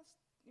 Plus,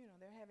 you know,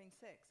 they're having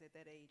sex at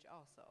that age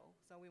also.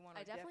 So we want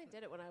to I definitely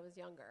did it when I was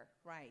younger.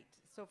 Right.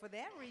 So for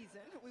that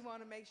reason, we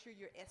want to make sure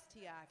you're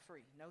STI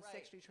free, no Right.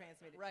 sexually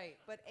transmitted. Right.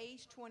 But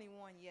age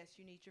 21, yes,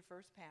 you need your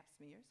first pap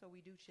smear, so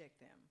we do check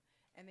them.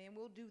 And then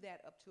we'll do that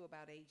up to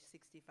about age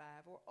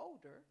 65 or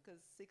older, because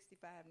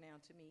 65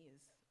 now to me is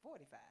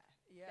 45.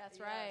 Yeah,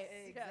 That's right.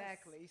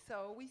 Exactly.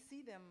 So we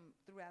see them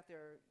throughout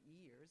their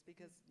years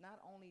because not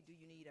only do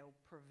you need a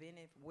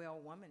preventive well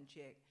woman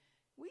check,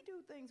 we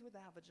do things with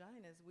our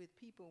vaginas with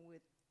people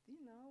with, you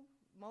know,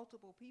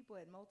 multiple people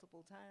at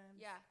multiple times.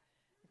 Yeah.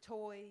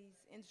 Toys,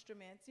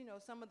 instruments, you know,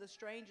 some of the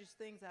strangest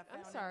things I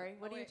found. I'm sorry.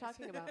 What Oh, are you wait.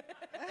 talking about?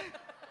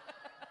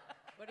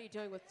 What are you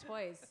doing with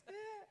toys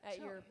at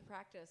so- your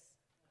practice?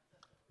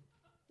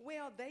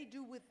 Well, they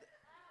do with.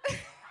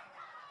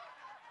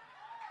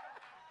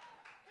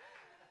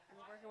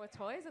 You're working with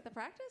toys at the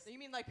practice? You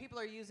mean like people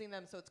are using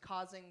them so it's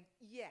causing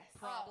Yes.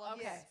 Problems.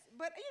 okay. Yes.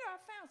 But, you know, I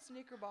found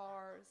Snicker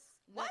bars.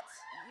 What?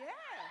 Yes.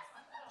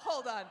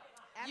 Hold on.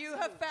 You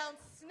have Absolutely. found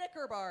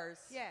Snicker bars.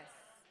 Yes.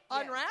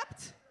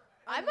 Unwrapped?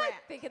 I'm like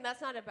Unwrapped. thinking that's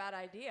not a bad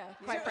idea,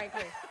 quite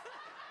frankly.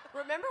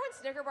 Remember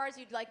when Snicker bars,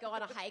 you'd like go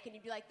on a hike and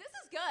you'd be like, this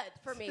is good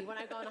for me when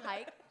I go on a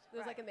hike? It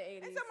was like in the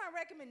 80s. And so my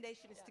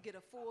recommendation is to get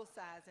a full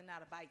size and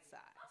not a bite size.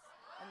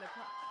 And the,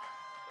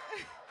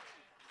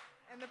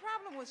 and the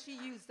problem was she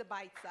used the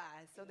bite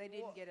size, so they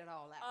didn't get it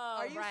all out.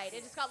 Oh, Are you right.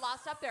 It just got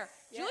lost up there.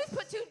 Yes. Julie's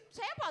put 2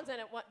 tampons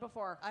in it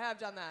before. I have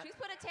done that. She's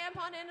put a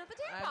tampon in with a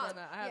I have tampon. done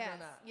that. I have yes, done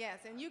that. yes,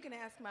 and you can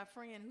ask my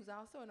friend who's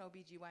also an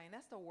OBGYN.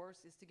 That's the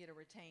worst is to get a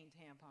retained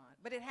tampon.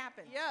 But it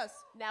happens. Yes.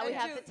 Now we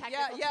And have the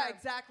technical Yeah, term.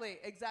 exactly.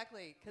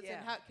 Because Yeah.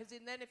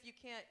 then if you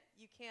can't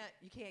You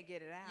can't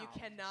get it out. you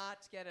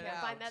cannot get it Can't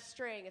out. find that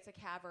string. It's a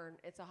cavern.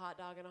 It's a hot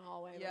dog in a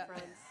hallway, Yeah. my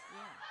friends. Yeah.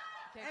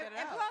 Can't And, get it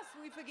and out. plus,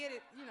 we forget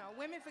it. You know,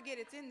 women forget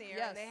it's in there,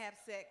 Yes. and they have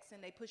sex,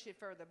 and they push it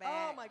further back.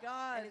 Oh my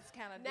God. And it's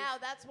kind of Now,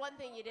 that's one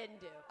thing you didn't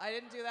do. I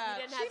didn't do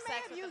that. You didn't She have may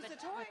sex have with used the, a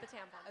toy. with the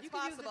tampon. It's You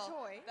could use possible. the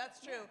toy. That's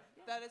true.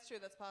 Yeah. That is true.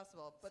 That's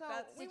possible. But So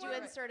that's we Did you were-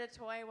 insert a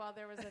toy while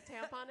there was a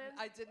tampon in?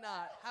 I did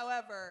not.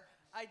 However,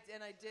 I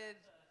did.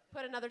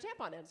 Put another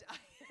tampon in.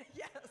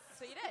 Yes.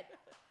 So you did.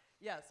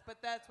 Yes,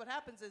 but that's what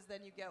happens is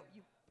then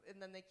and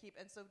then they keep,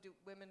 and so do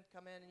women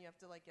come in and you have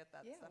to like get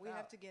that Yeah, stuff we out.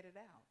 have to get it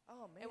out.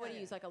 Oh man. And what do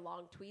you use, like a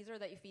long tweezer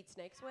that you feed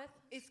snakes with?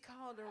 It's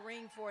called a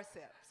ring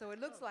forceps. So it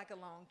looks like a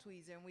long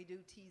tweezer, and we do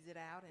tease it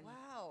out and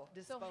Wow.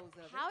 dispose of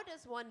it. How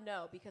does one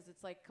know? Because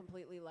it's like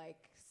completely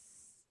like.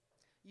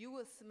 You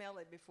will smell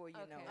it before you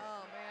know Okay. it.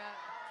 Oh man.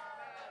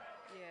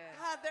 Yeah.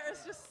 God, there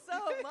is just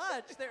so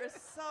much. There is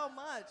so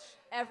much.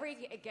 Every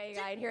gay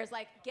guy in here is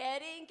like,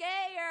 getting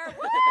gayer.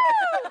 Woo!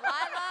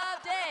 I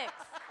love dicks.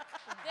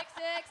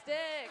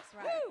 Dicks.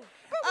 Right.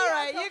 All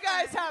right, you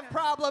guys have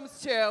problems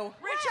too.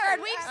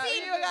 Richard, we've Uh,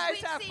 seen you guys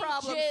we've have seen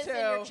problems jizz in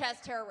your too.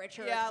 chest hair,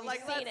 Richard. Yeah, We've like,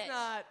 seen let's it.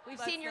 not- We've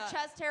let's seen your not.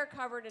 chest hair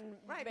covered in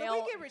Right, male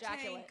but we get retained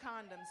ejaculate.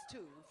 condoms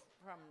too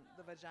from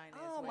the vagina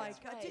as Oh well. my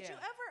God! right. Did Yeah. you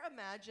ever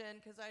imagine?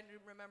 Because I do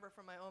remember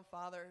from my own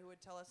father who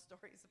would tell us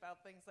stories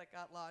about things that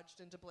got lodged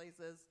into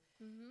places,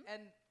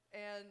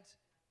 and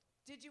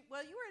did you?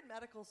 Well, you were in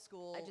medical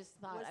school. I just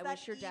thought Was I that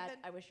wish your dad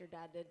even- I wish your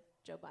dad did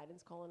Joe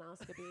Biden's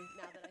colonoscopy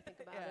now that I think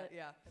about Yeah, it.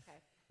 yeah. Okay.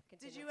 Did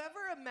Continue. you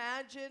ever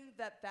imagine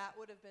that that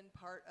would have been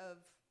part of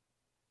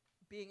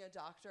being a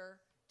doctor?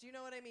 Do you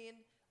know what I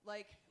mean?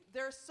 Like,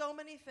 there are so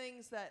many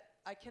things that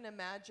I can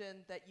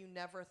imagine that you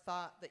never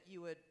thought that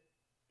you would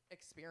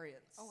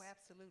experience. Oh,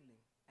 absolutely.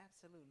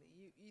 Absolutely.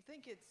 You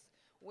think it's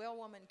well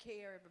woman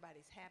care,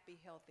 everybody's happy,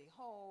 healthy,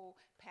 whole,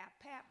 pap,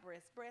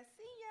 breast,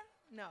 see ya?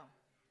 No.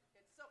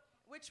 It's so,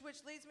 which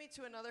leads me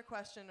to another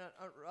question,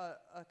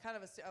 a kind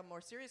of a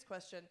more serious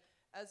question.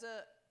 As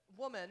a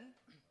woman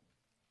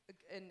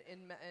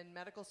in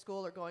medical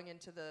school or going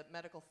into the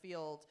medical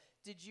field,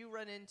 did you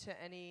run into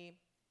any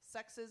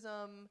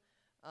sexism?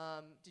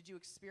 Did you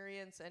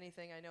experience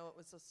anything? I know it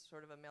was a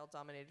sort of a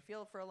male-dominated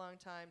field for a long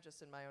time,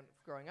 just in my own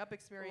growing up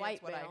experience,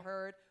 White what I male.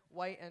 heard,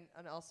 white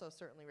and also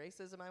certainly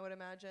racism, I would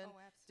imagine. Oh,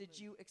 Did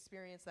absolutely. you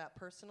experience that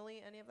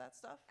personally, any of that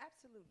stuff?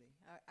 Absolutely.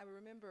 I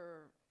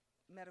remember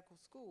medical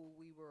school,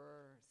 we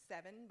were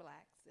 7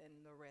 blacks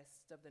and the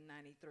rest of the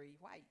 93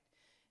 white.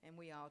 And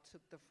we all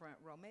took the front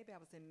row. Maybe I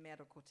was in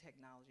medical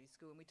technology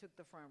school, and we took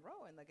the front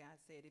row, and the guy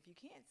said, if you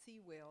can't see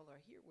well or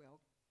hear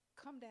well,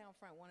 come down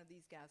front. One of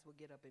these guys will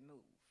get up and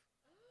move.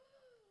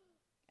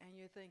 And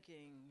you're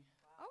thinking,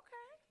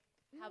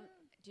 okay. How,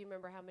 do you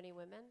remember how many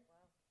women?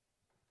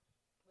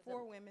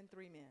 4 women,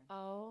 3 men.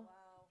 Oh.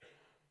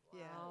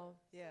 Yeah. Wow.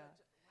 Yeah.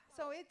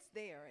 So it's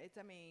there.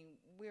 I mean,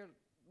 we're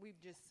we've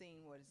just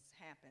seen what has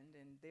happened,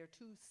 and there are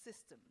two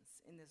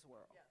systems in this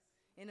world.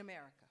 In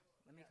America,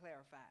 let me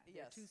clarify.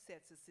 There are two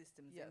sets of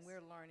systems, and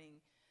we're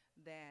learning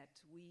that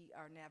we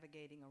are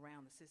navigating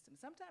around the system.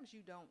 Sometimes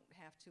you don't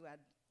have to,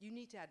 you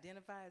need to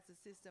identify as a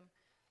system,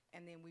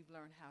 and then we've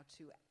learned how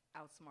to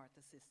outsmart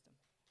the system.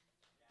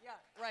 Yeah,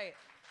 right.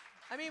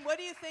 I mean, what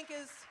do you think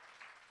is,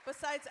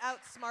 besides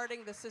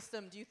outsmarting the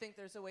system, do you think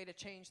there's a way to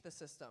change the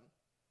system?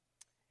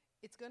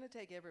 It's going to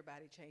take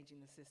everybody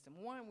changing the system.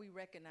 One, we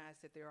recognize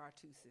that there are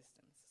two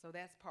systems. So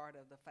that's part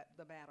of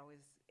the battle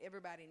is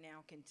everybody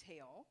now can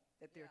tell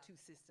that there are two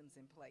systems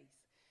in place.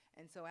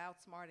 And so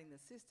outsmarting the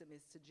system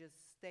is to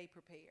just stay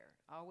prepared.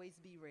 Always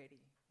be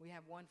ready. We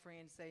have one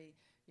friend say,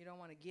 you don't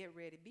want to get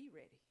ready, be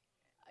ready.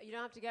 You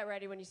don't have to get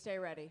ready when you stay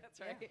ready.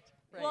 That's right.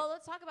 Right. Well,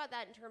 let's talk about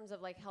that in terms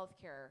of like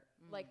healthcare,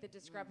 like the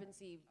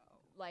discrepancy,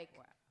 like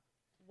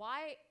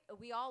why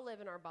we all live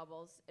in our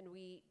bubbles, and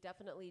we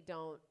definitely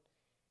don't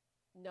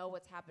know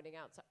what's happening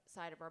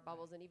outside of our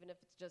bubbles. And even if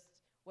it's just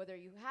whether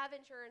you have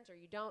insurance or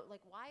you don't,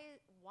 like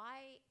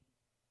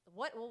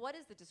what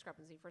is the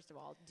discrepancy, first of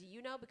all? Do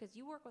you know? Because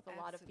you work with a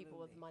lot of people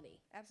with money.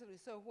 Absolutely.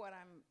 So what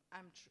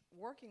I'm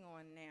working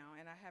on now,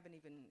 and I haven't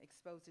even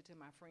exposed it to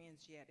my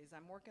friends yet, is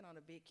I'm working on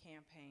a big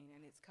campaign,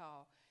 and it's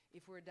called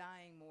If We're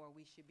Dying More,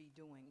 We Should Be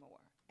Doing More.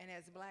 And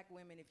as black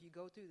women, if you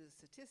go through the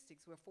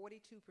statistics, we're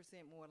 42%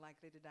 more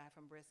likely to die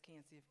from breast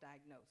cancer if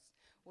diagnosed.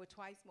 We're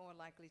twice more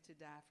likely to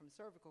die from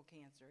cervical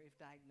cancer if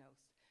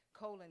diagnosed.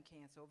 Colon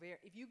cancer.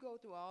 If you go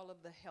through all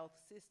of the health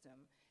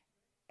system,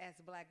 as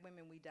black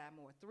women, we die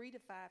more, 3 to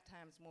 5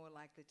 times more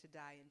likely to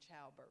die in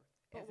childbirth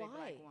But as why? a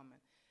black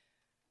woman.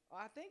 Well,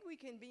 I think we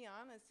can be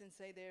honest and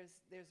say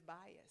there's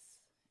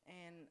bias.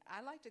 And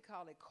I like to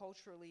call it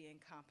culturally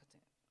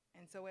incompetent.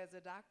 And so as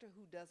a doctor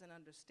who doesn't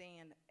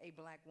understand a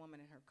black woman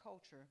and her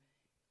culture,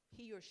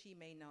 he or she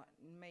may not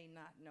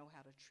know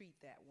how to treat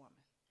that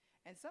woman.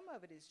 And some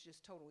of it is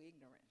just total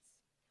ignorance.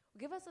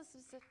 Give us a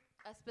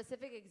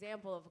specific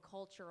example of a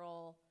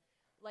cultural,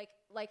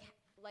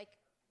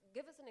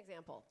 give us an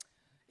example.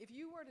 If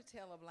you were to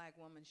tell a black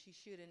woman she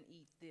shouldn't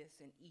eat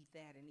this and eat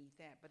that and eat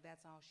that, but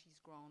that's all she's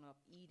grown up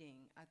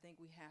eating, I think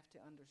we have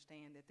to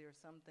understand that there are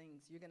some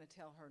things you're going to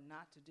tell her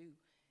not to do,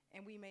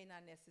 and we may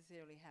not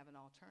necessarily have an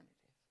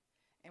alternative.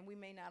 And we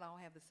may not all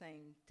have the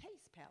same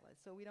taste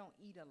palette, so we don't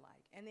eat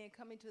alike. And then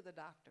coming to the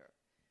doctor,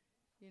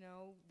 you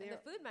know. And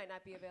the food might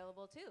not be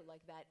available, too,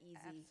 like that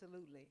easy.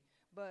 Absolutely.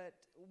 But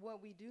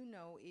what we do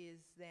know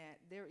is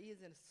that there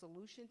is a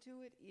solution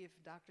to it if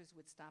doctors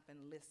would stop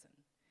and listen.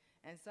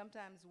 And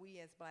sometimes we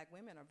as black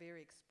women are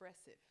very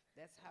expressive.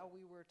 That's how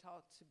we were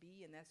taught to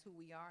be, and that's who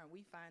we are, and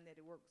we find that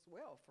it works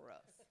well for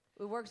us.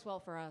 It works well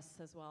for us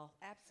as well.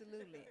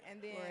 Absolutely.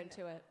 And then We're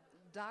into it.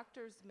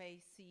 doctors may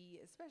see,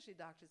 especially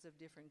doctors of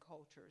different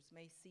cultures,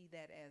 may see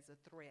that as a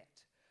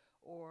threat,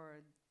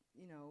 or,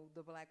 you know,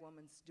 the black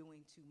woman's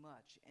doing too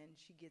much, and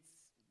she gets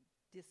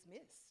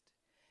dismissed.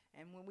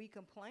 And when we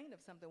complain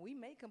of something, we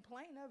may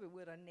complain of it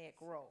with a neck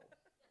roll.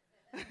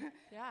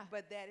 Yeah.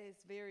 But that is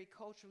very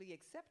culturally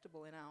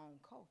acceptable in our own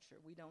culture.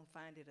 We don't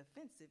find it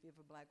offensive if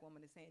a black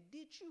woman is saying,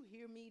 "Did you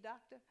hear me,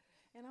 doctor?"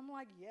 And I'm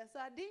like, "Yes,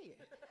 I did."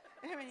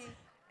 I mean,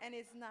 and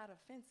it's not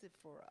offensive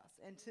for us.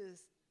 And to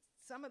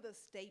some of the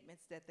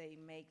statements that they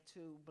make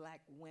to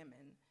black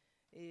women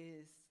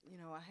is, you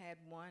know, I had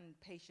one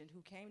patient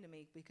who came to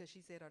me because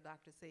she said, her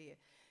doctor said,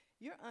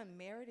 "You're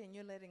unmarried and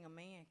you're letting a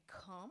man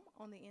come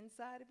on the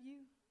inside of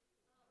you?"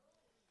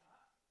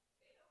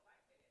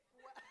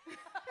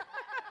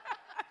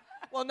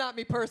 Well, not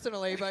me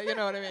personally, but you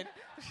know what I mean.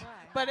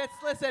 Right. But it's,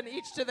 listen,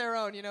 each to their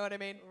own, you know what I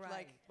mean?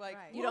 Right, Like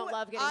right. You who don't would-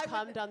 love getting I would-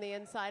 cummed on the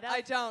inside of?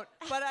 I don't.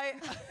 But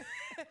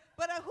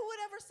who would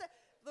ever say,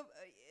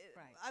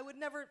 Right. I would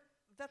never,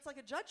 that's like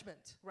a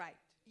judgment. Right.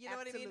 You know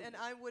what I mean? And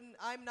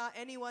I'm not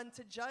anyone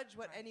to judge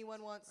what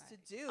anyone wants to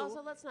do.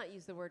 Also, let's not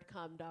use the word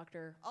cum,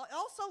 doctor.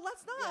 Also,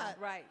 let's not.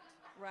 Right.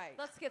 Right.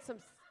 Let's get some,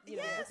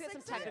 Yes, let's get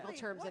some technical exactly.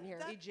 terms in What here.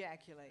 that-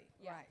 Ejaculate.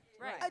 Yeah. Right.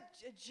 Right.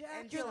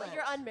 Ejaculate.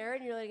 You're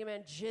unmarried and you're letting a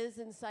man jizz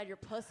inside your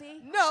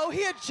pussy? No, he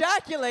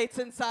ejaculates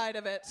inside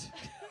of it.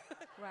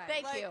 Right.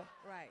 Thank Like- you.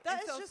 Right. That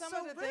and is so just some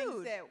so of the rude.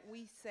 things that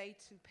we say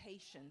to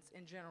patients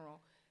in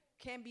general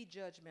can be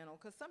judgmental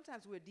because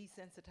sometimes we're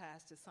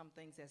desensitized to some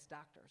things as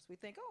doctors. We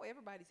think, oh,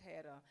 everybody's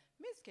had a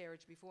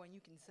miscarriage before, and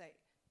you can say,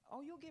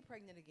 oh, you'll get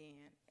pregnant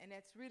again. And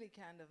that's really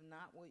kind of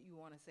not what you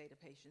want to say to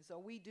patients. So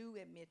we do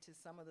admit to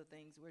some of the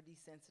things we're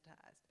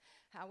desensitized.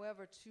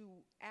 However,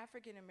 to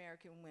African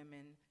American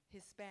women,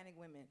 Hispanic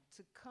women,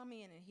 to come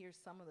in and hear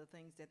some of the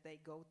things that they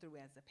go through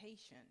as a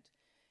patient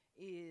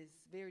is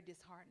very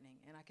disheartening,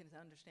 and I can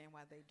understand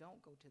why they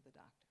don't go to the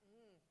doctor.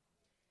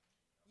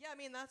 Yeah, I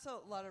mean, that's a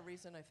lot of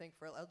reason, I think,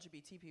 for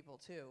LGBT people,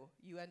 too.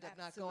 You end up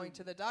not going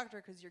to Absolutely. the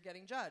doctor because you're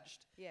getting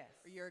judged. Yes.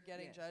 Or you're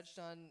getting Yes. judged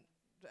on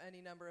any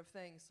number of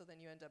things, so then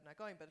you end up not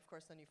going. But, of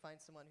course, then you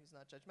find someone who's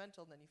not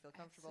judgmental, and then you feel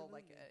comfortable.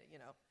 Absolutely. You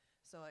know.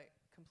 So I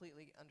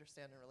completely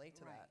understand and relate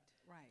to that.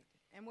 Right.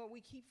 And what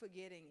we keep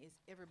forgetting is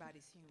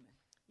everybody's human.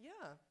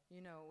 Yeah.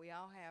 You know, we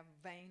all have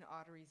vein,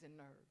 arteries, and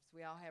nerves.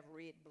 We all have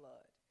red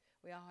blood.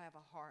 We all have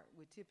a heart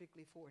with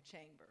typically 4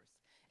 chambers.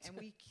 And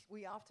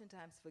we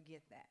oftentimes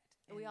forget that.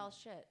 We And all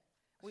shit.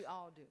 we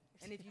all do.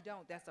 And if you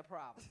don't, that's a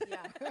problem. Yeah,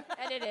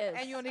 and it is.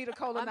 And you'll need a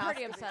colonoscopy. I'm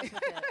pretty obsessed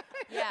with it.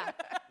 Yeah,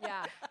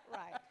 yeah.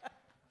 Right.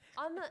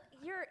 On the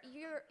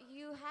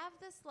you have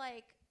this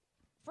like,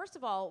 first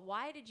of all,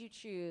 why did you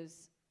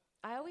choose?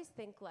 I always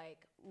think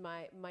like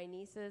my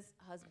niece's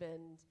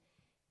husband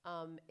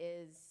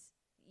is,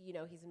 you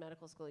know, he's in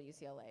medical school at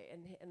UCLA,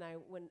 and I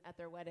when at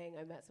their wedding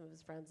I met some of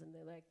his friends, and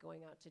they're like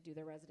going out to do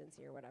their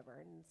residency or whatever,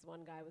 and this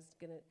one guy was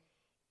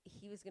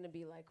gonna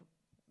be like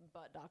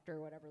butt doctor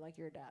or whatever, like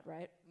your dad,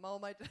 right?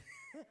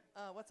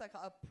 What's that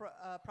called?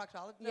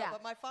 Proctologist? No, Yeah.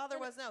 but my father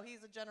was,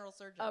 he's a general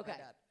surgeon. Okay. My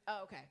dad.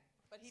 Oh, okay.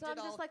 But he So did I'm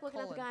just all like looking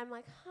at the colon. guy. I'm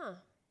like, huh?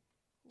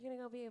 You're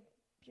gonna go be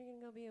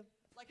a.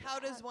 Like, how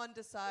does one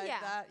decide Yeah.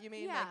 that? You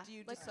mean, Yeah. like, do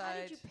you like, decide?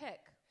 How did you pick?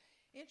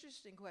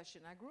 Interesting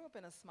question. I grew up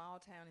in a small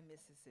town in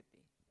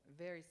Mississippi, a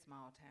very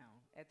small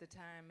town. At the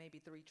time, maybe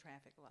 3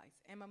 traffic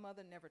lights. And my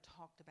mother never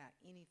talked about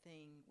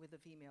anything with the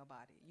female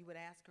body. You would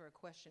ask her a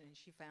question, and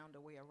she found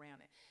a way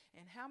around it.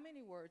 And how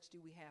many words do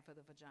we have for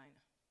the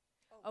vagina?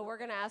 Oh, we're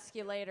gonna ask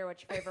you later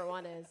what your favorite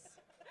one is.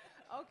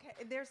 Okay,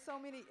 and there's so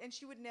many, and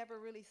she would never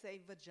really say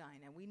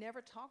vagina. We never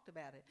talked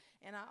about it.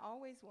 And I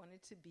always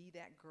wanted to be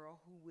that girl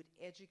who would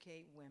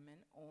educate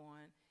women on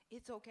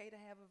it's okay to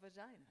have a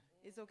vagina.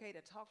 It's okay to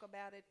talk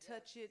about it,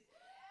 touch it.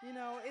 You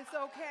know, it's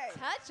okay.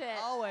 Touch it.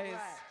 Always.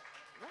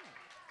 Right.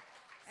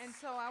 And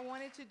so I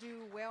wanted to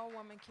do Well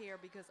Woman Care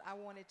because I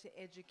wanted to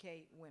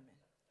educate women.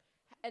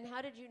 And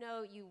how did you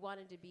know you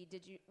wanted to be?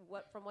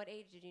 From what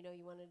age did you know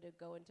you wanted to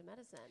go into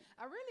medicine?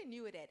 I really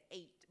knew it at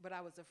 8, but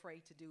I was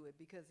afraid to do it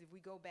because if we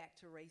go back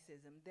to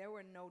racism, there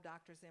were no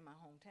doctors in my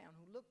hometown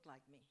who looked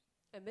like me.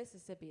 And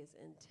Mississippi is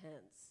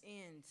intense.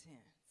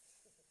 Intense.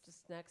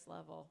 Just next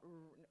level.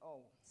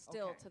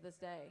 Still to this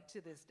day.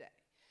 To this day.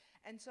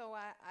 And so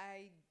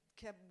I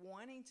kept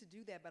wanting to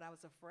do that, but I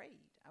was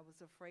afraid. I was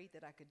afraid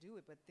that I could do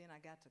it, but then I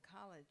got to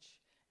college,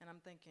 and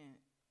I'm thinking,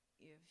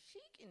 if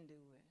she can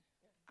do it,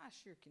 I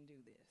sure can do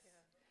this.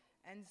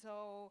 Yeah. And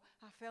so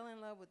I fell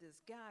in love with this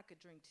guy. I could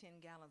drink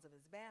 10 gallons of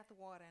his bath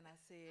water, and I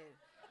said,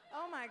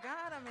 oh my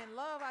God, I'm in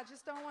love. I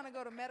just don't want to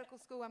go to medical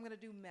school. I'm going to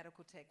do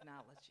medical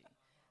technology.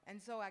 And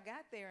so I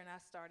got there, and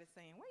I started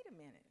saying, wait a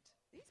minute.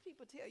 These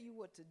people tell you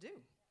what to do.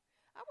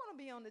 I want to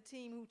be on the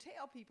team who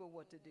tell people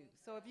what to do.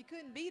 So if you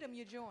couldn't beat them,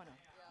 you join them.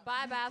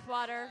 Buy bath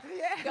water.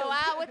 Yes. Go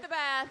out with the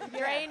bath.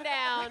 Drain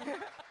down.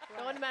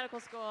 Go into medical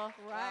school.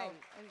 Right.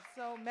 And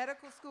so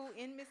medical school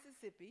in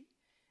Mississippi.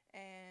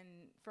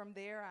 And from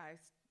there, I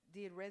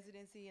did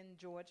residency in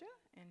Georgia,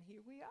 and here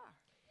we are.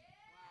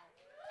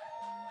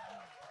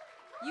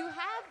 You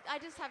have, I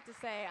just have to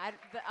say,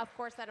 of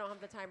course I don't have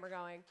the timer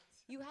going.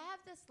 You have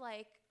this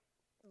like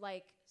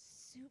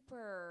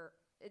super,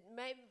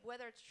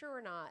 whether it's true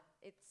or not,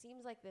 it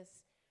seems like this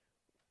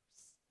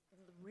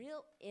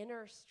real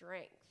inner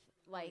strength.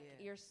 Like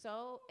you're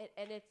so,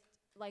 and it's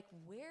like,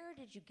 where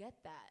did you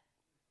get that?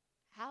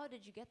 How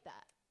did you get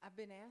that? I've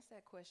been asked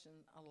that question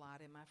a lot,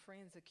 and my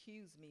friends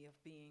accuse me of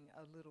being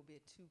a little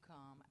bit too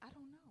calm. I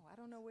don't know. I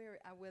don't know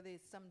whether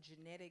it's some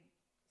genetic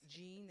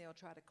gene they'll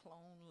try to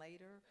clone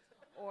later,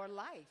 or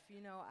life.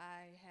 You know,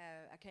 I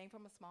came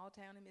from a small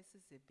town in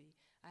Mississippi.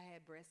 I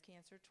had breast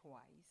cancer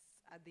twice.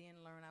 I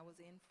then learned I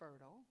was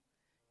infertile.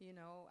 You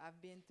know,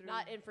 I've been through...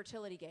 Not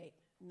infertility gate.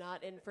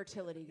 Not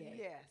infertility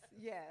gate.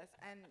 Yes.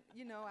 And,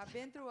 you know, I've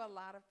been through a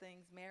lot of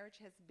things. Marriage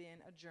has been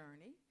a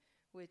journey,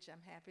 which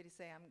I'm happy to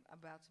say I'm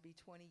about to be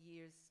 20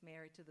 years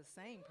married to the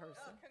same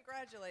person. Oh,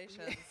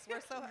 congratulations.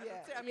 We're so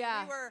happy. Yeah.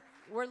 I mean,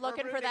 we're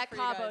looking for rooting that for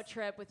you Cabo guys.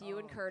 trip with you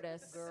and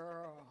Curtis.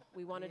 Girl.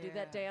 We want to do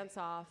that Yeah. dance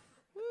off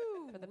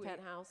Woo, for the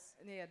penthouse.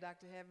 Yeah,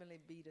 Dr. Heavenly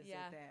beat us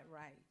Yeah. at that,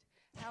 right.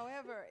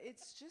 However,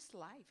 it's just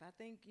life. I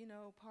think, you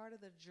know, part of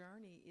the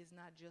journey is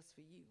not just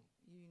for you.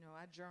 You know,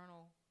 I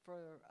journal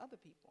for other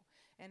people.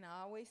 And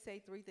I always say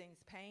 3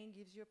 things. Pain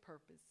gives you a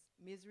purpose,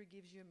 misery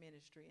gives you a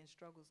ministry, and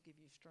struggles give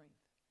you strength.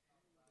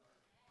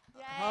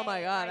 Oh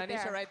my God, Right I need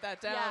to there. write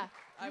that down.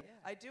 Yeah.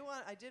 I did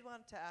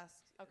want to ask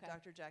Okay.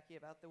 Dr. Jackie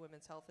about the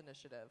Women's Health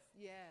Initiative.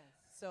 Yes.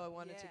 So I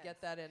wanted to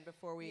get that in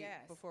before we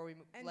Yes.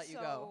 And let you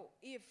so go.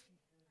 if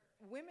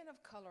women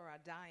of color are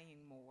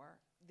dying more,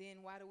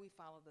 then why do we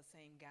follow the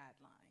same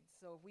guidelines?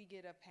 So if we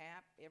get a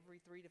PAP every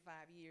 3 to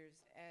 5 years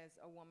as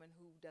a woman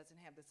who doesn't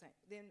have the same,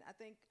 then I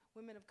think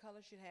women of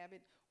color should have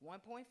it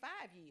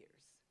 1.5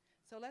 years.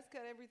 So let's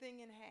cut everything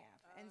in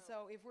half. And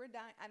so if we're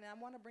dying, and I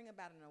want to bring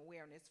about an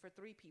awareness for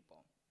 3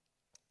 people.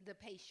 The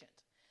patient.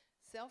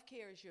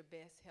 Self-care is your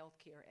best health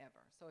care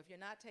ever. So if you're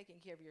not taking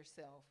care of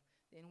yourself,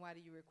 then why do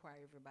you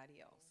require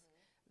everybody else?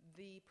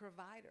 The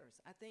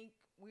providers, I think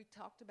we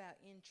talked about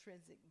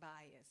intrinsic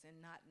bias and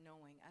not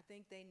knowing. I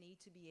think they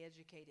need to be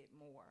educated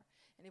more.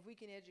 And if we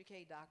can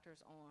educate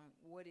doctors on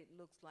what it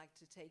looks like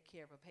to take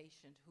care of a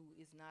patient who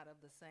is not of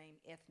the same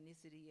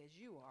ethnicity as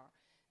you are,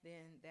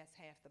 then that's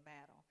half the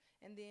battle.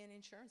 And then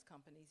insurance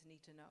companies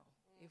need to know.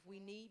 If we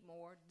need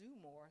more, do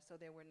more so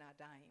that we're not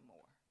dying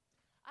more.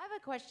 I have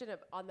a question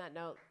on that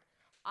note.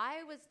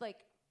 I was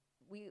like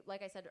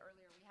I said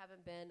earlier, we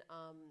haven't been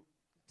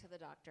to the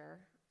doctor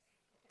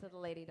to the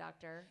lady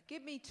doctor.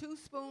 Give me 2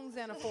 spoons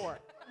and a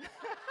fork.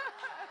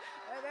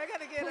 They're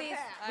going to get Please, a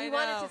pass. we I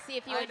wanted know, to see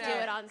if you I would do know.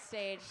 it on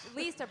stage. At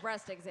least a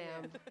breast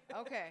exam.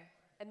 Okay.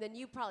 And then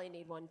you probably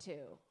need one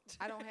too.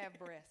 I don't have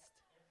breast.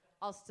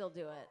 I'll still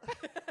do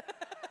it.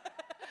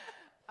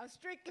 I'm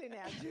strictly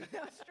now, Julie.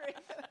 I'm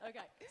strictly.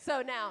 Okay.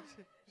 So now,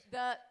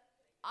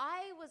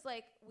 I was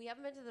like, we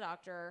haven't been to the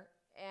doctor,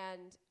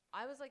 and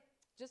I was like,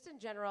 just in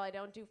general, I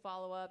don't do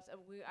follow-ups.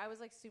 I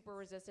was like super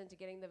resistant to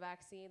getting the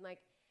vaccine. Like,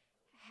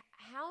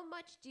 how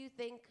much do you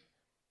think,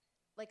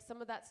 like,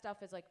 some of that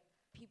stuff is like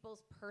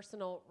people's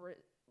personal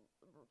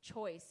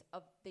choice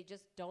of they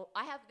just don't?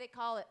 They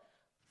call it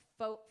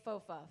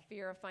FOFA,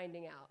 fear of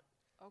finding out.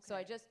 Okay. So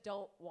I just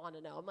don't want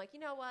to know. I'm like, you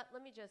know what?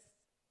 Let me just.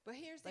 But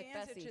here's Like the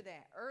answer Bessie. to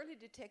that. Early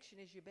detection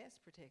is your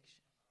best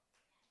protection.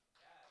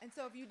 And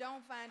so if you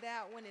don't find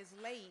out when it's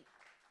late,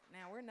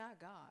 now we're not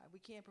God. We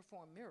can't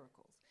perform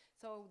miracles.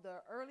 So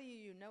the earlier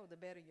you know, the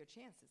better your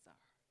chances are.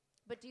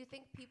 But do you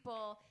think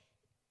people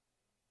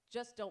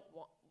just don't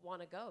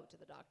want to go to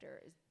the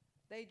doctor?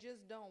 They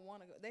just don't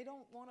want to go. They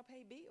don't want to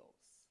pay bills.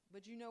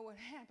 But you know what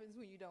happens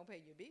when you don't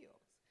pay your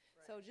bills.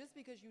 Right. So just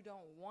because you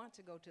don't want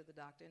to go to the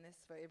doctor, and that's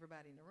for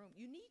everybody in the room,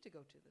 you need to go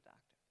to the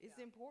doctor. It's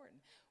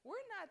important.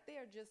 We're not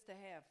there just to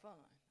have fun.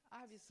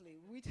 Obviously,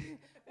 we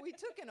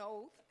took an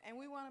oath, and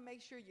we want to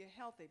make sure you're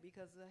healthy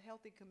because a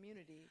healthy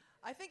community.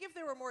 I think if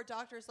there were more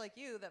doctors like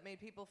you that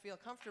made people feel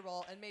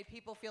comfortable and made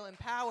people feel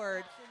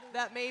empowered,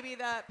 that maybe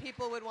that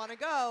people would want to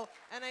go.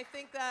 And I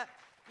think that,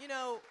 you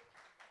know,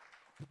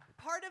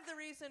 part of the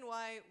reason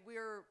why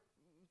we're,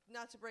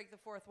 not to break the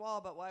fourth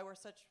wall, but why we're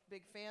such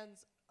big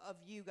fans of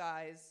you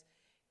guys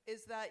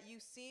is that you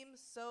seem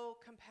so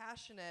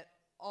compassionate,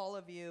 all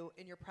of you,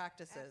 in your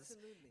practices.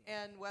 Absolutely.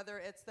 And whether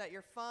it's that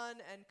you're fun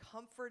and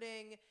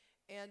comforting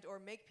and or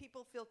make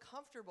people feel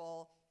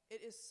comfortable,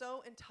 it is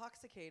so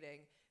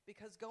intoxicating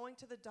because going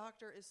to the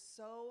doctor is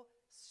so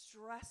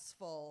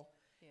stressful.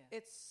 Yeah.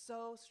 It's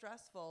so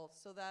stressful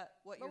so that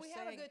what But you're we saying.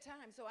 have a good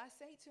time. So I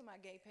say to my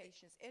gay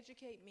patients,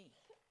 educate me.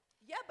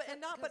 Yeah, but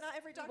not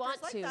every we doctor want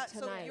is like to that.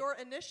 tonight. So your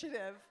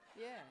initiative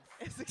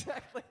Yes. is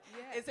exactly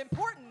Yes. is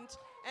important.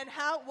 And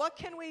what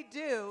can we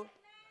do?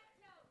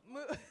 There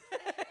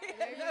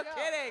you no go.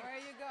 kidding. There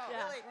you go.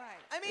 Yeah. Really. Right.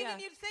 I mean, Yeah.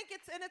 and you'd think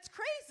it's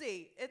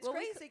crazy. It's Well,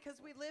 we crazy because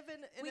we live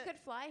in We a, could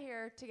fly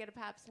here to get a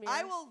pap smear.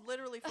 I will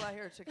literally fly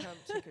here to come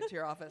to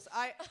your office.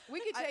 We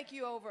could I- take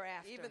you over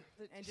after even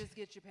and just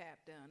get your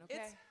pap done,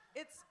 okay?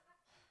 It's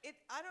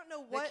I don't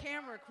know The what.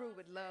 camera crew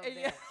would love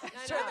Yeah, that.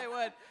 I'm sure they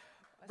would.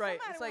 Right.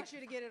 Somebody It's like wants you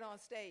to get it on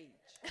stage.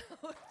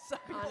 some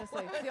people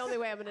Honestly, it's the only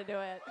way I'm going to do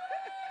it.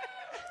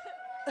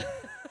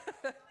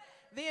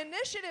 The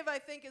initiative, I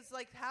think, is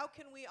like, how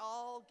can we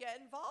all get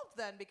involved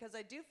then? Because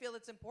I do feel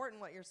it's important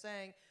what you're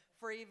saying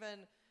for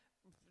even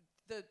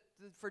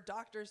for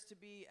doctors to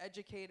be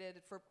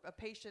educated, for a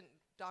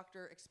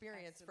patient-doctor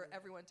experience, for Absolutely.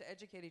 everyone to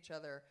educate each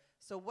other.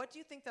 So what do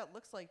you think that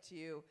looks like to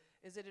you?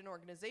 Is it an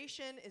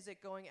organization? Is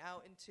it going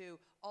out into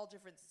all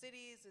different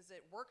cities? Is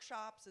it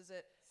workshops? Is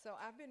it... So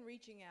I've been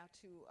reaching out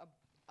to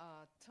a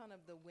ton of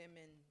the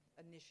women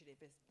initiative.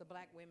 It's the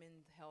Black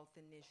Women's Health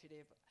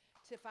Initiative,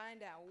 to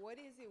find out what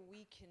is it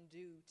we can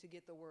do to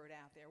get the word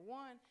out there.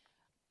 One,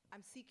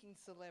 I'm seeking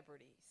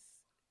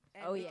celebrities.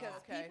 And Oh, yeah. because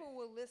Okay. people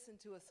will listen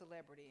to a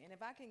celebrity. And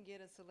if I can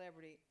get a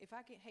celebrity,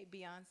 hey,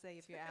 Beyonce,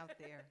 if you're out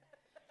there.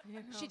 You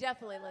know. She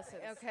definitely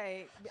listens.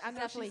 Okay. I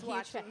know Definitely she's huge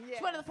watching. fan. Yeah.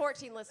 She's one of the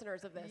 14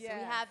 listeners of this. So we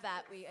Yes. have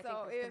that. I think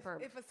So we've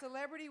confirmed. if a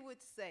celebrity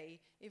would say,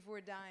 if we're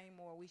dying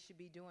more, we should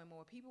be doing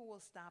more, people will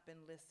stop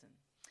and listen.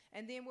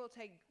 And then we'll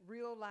take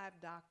real live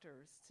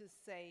doctors to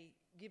say,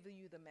 give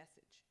you the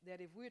message that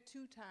if we're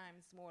 2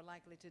 times more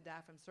likely to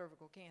die from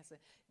cervical cancer,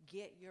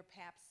 get your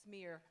pap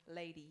smear,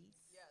 ladies.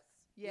 Yes.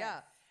 Yes.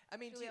 Yeah. I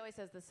mean, Julie always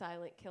says the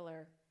silent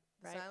killer,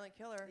 right? silent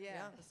killer.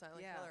 Yeah, the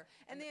silent yeah. killer.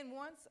 And then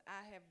once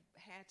I have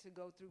had to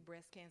go through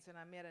breast cancer and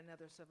I met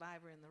another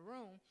survivor in the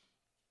room,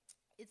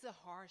 it's a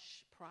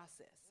harsh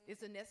process.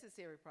 It's a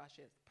necessary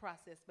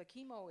process, but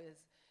chemo is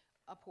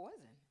a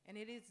poison, and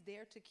it is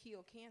there to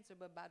kill cancer,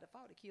 but by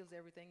default, it kills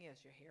everything else.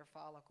 Your hair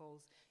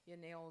follicles, your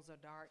nails are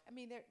dark. I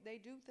mean, they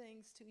do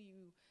things to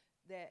you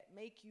that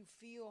make you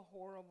feel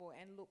horrible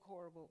and look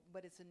horrible,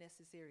 but it's a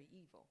necessary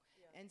evil.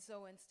 Yeah. And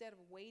so instead of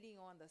waiting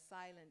on the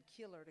silent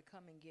killer to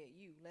come and get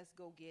you, let's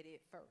go get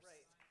it first.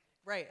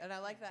 Right, and I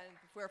like that. And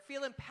if we're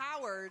feel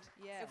empowered,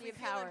 Yeah. if we Be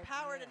feel empowered.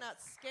 empowered and Yes.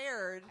 not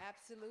scared,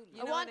 Absolutely.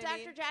 You I know want what I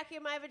Dr. mean? Jackie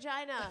in my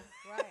vagina.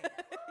 Right,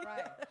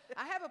 right.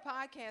 I have a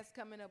podcast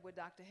coming up with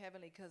Dr.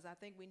 Heavenly because I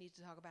think we need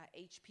to talk about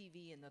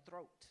HPV in the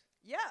throat.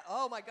 yeah.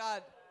 Oh my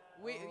God,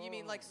 you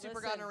mean like super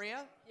Listen.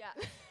 gonorrhea? Yeah.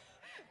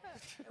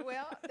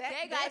 Well,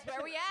 Hey guys,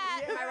 where we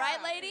at? Am I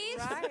right, ladies?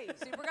 Right.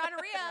 Super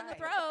gonorrhea in the Right.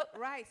 throat.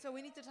 Right. So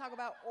we need to talk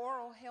about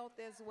oral health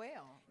as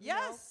well. you know,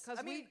 Yes. 'cause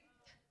I mean,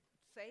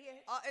 say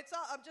it. it's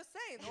all. I'm just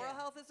saying, oral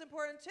health is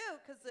important too,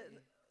 because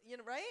you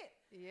know, right?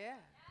 Yeah.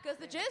 Because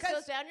the jizz 'Cause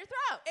goes down your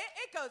throat.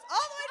 It goes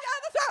all the way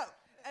down the throat,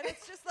 and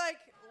it's just like,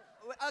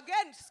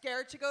 again,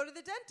 scared to go to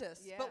the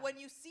dentist. Yeah. But when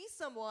you see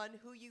someone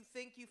who you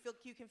think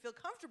you can feel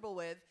comfortable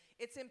with,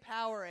 it's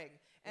empowering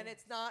and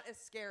it's not as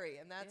scary.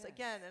 And that's Yes.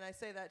 again, and I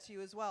say that to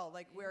you as well.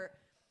 Like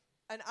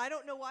and I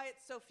don't know why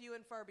it's so few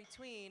and far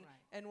between. Right.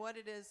 And what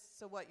it is,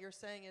 so what you're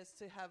saying is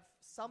to have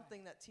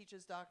something that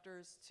teaches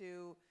doctors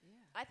to.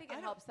 I think it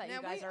I helps that now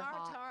you guys we are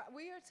hot.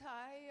 we are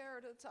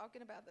tired of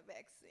talking about the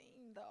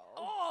vaccine, though.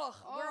 Oh,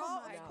 we're Oh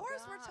all, my of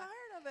course, we're God.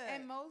 tired of it.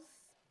 And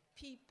most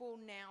people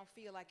now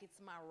feel like it's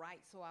my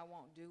right, so I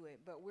won't do it.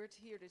 But we're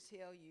here to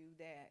tell you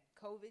that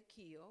COVID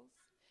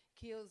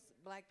kills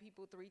black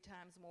people 3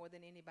 times more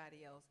than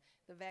anybody else.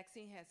 The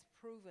vaccine has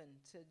proven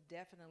to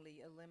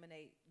definitely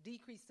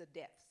decrease the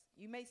deaths.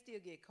 You may still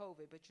get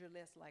COVID, but you're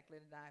less likely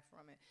to die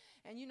from it.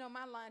 And you know,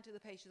 my line to the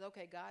patients,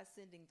 okay, God's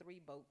sending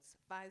 3 boats,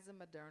 Pfizer,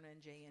 Moderna,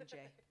 and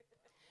J&J.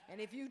 And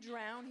if you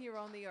drown here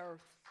on the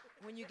earth,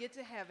 when you get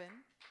to heaven,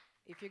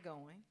 if you're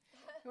going,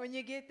 when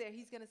you get there,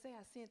 he's going to say,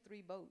 I sent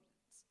 3 boats.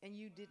 And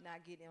you did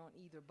not get on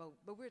either boat.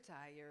 But we're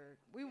tired.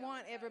 We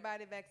want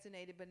everybody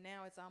vaccinated, but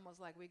now it's almost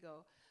like we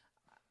go,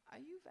 are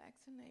you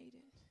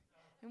vaccinated?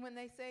 And when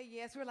they say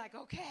yes, we're like,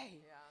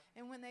 okay. Yeah.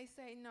 And when they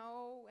say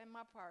no, and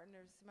my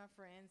partners, my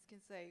friends can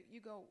say,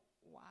 you go,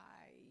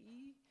 why?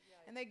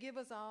 And they give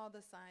us all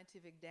the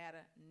scientific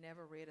data,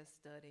 never read a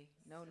study,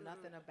 know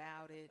nothing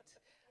about it.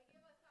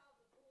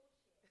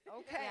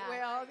 Okay, Yeah.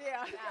 well,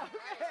 yeah. Yeah.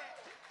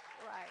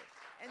 Right.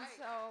 And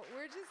so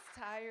we're just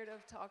tired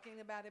of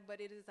talking about it,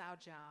 but it is our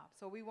job.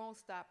 So we won't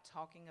stop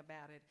talking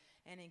about it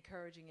and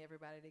encouraging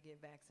everybody to get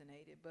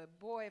vaccinated. But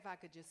boy, if I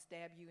could just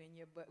stab you in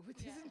your butt with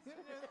this.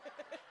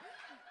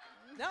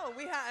 No,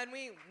 we have, and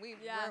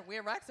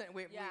we're vaccinated.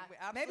 We absolutely.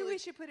 Maybe we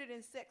should put it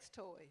in sex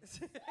toys.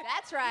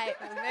 That's right.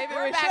 Maybe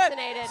We're we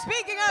vaccinated. should.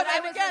 Speaking But of, I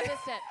and was again,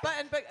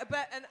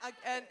 resistant.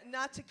 and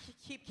not to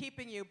keep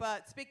keeping you,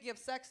 but speaking of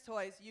sex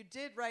toys, you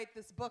did write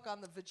this book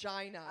on the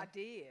vagina. I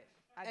did.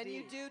 And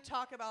you do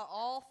talk about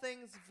all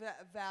things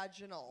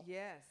vaginal.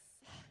 Yes.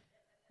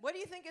 What do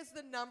you think is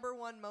the number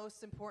one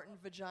most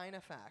important vagina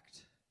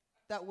fact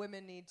that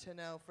women need to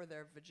know for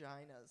their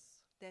vaginas?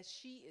 That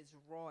she is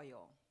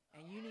royal,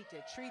 and you need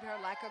to treat her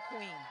like a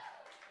queen.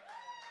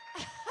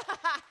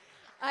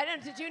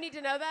 Did you need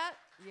to know that?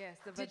 Yes,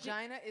 the Did you-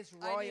 vagina is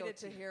royalty. I needed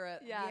to hear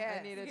it. Yeah. Yes.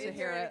 I needed You to can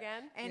hear hear it it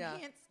again. And Yeah.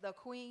 hence the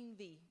queen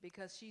bee,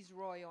 because she's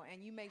royal,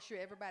 and you make sure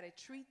everybody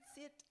treats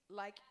it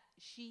like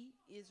she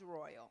is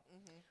royal.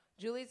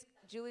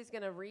 Julie's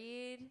gonna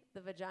read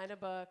the vagina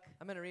book.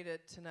 I'm going to read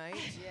it tonight.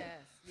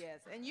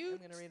 Yes. And you I'm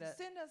gonna read it.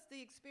 send us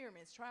the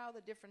experiments. Try all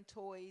the different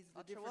toys,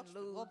 the different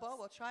lubes.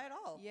 We'll try it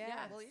all.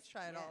 Yes. We'll each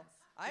try it all. Yes.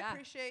 I Yeah.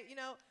 appreciate,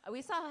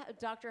 We saw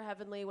Dr.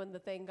 Heavenly when the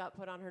thing got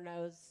put on her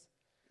nose.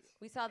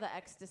 We saw the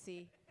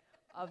ecstasy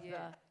of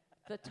Yeah.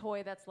 the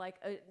toy that's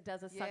like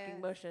does a sucking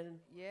Yes.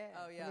 motion. Yes.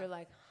 Oh, yeah. And we're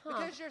like, huh,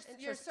 Because your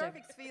interesting.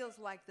 cervix feels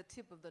like the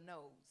tip of the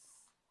nose.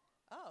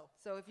 Oh,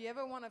 So if you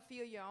ever want to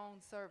feel your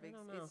own cervix,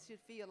 don't know. it should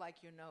feel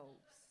like your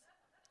nose.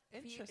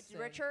 interesting.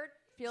 Richard,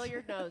 feel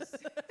your nose.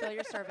 Feel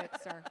your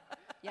cervix, sir.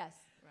 Yes.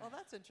 Well,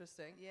 that's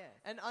interesting. Yes.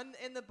 And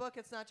in the book,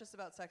 it's not just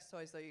about sex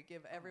toys, though. You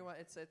give everyone,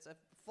 it's a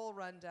full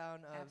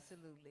rundown of.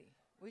 Absolutely.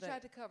 We the-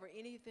 tried to cover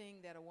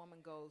anything that a woman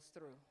goes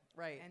through.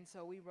 Right. And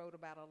so we wrote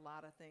about a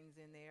lot of things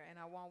in there. And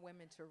I want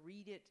women to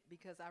read it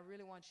because I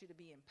really want you to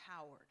be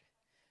empowered.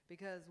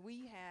 Because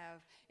we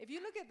have, if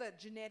you look at the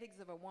genetics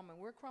of a woman,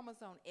 we're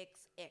chromosome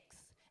XX,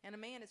 and a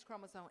man is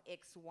chromosome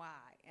XY.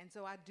 And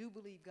so I do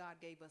believe God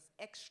gave us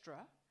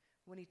extra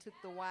when he took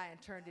the Y and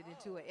turned it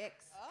into an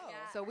X. Oh. Yeah.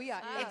 So we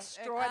are Oh,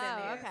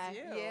 extraordinary. oh, okay.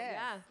 You.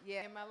 Yes. Yeah.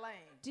 Yeah. In my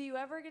lane. Do you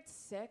ever get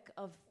sick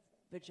of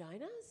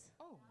vaginas?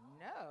 Oh,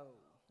 no.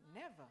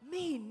 Never.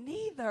 Me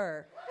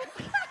neither.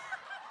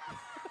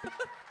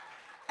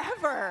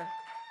 Ever.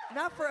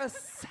 Not for a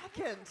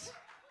second.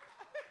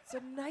 It's a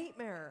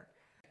nightmare.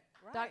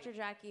 Right. Dr.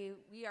 Jackie,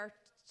 we are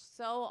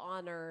so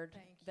honored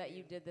Thank that you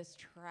you. did this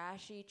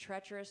trashy,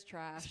 treacherous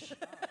trash.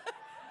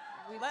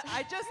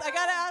 I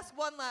gotta ask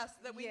one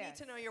last that we need Yes.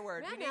 to know your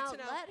word. Yeah, we need now to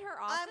know. let her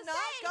off I'm the not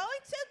stage.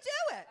 going to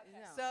do it.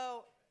 No.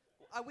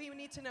 So we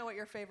need to know what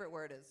your favorite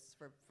word is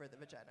for the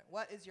vagina.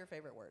 What is your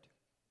favorite word?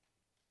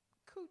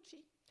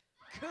 Coochie.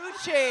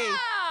 Coochie.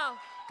 Oh,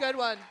 Good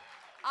one.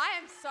 I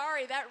am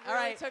sorry. That All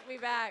really right. took me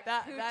back.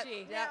 That-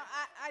 Coochie. Yeah. Now,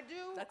 I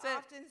do That's it.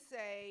 often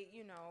say,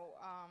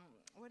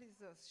 what is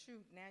the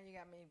shoot? Now you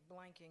got me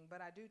blanking,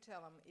 but I do tell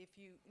them if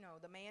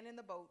the man in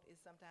the boat is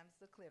sometimes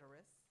the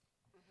clitoris,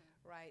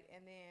 right?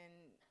 And then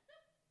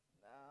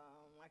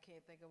I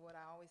can't think of what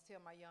I always tell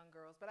my young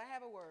girls, but I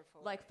have a word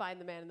for Like it. find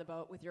the man in the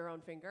boat with your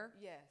own finger.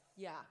 Yes.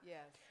 Yeah.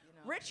 Yes.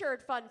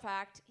 Richard, fun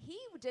fact, he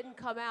didn't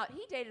come out.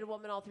 He dated a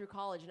woman all through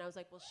college, and I was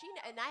like, well,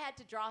 and I had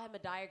to draw him a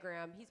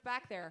diagram. He's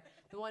back there,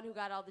 the one who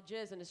got all the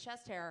jizz in his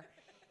chest hair.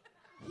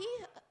 He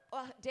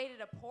dated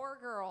a poor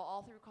girl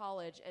all through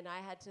college, and I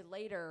had to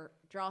later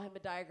draw him a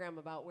diagram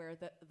about where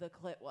the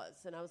clit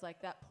was. And I was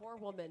like, that poor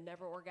woman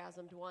never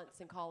orgasmed once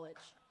in college.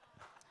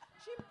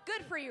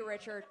 Good for you,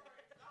 Richard.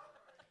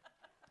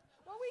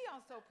 Well, we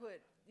also put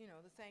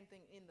the same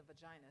thing in the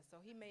vagina, so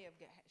she may have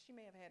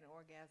had an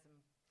orgasm,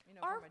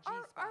 Our from a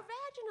G-spot.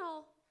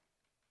 vaginal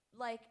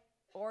like,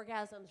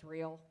 orgasm's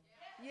real?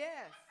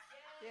 Yes.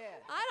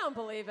 Yes. I don't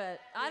believe it.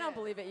 I don't Yeah.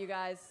 believe it, you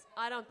guys.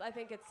 I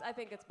think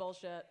it's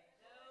bullshit.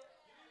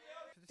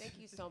 Thank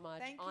you so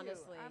much, Thank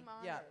honestly. you. I'm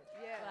honored. Yeah.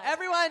 Yeah.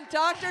 Everyone,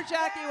 Dr.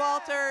 Jackie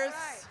Walters.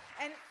 Right.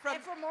 And From-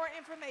 for more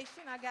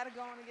information, I got to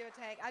go on and give a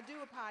tag. I do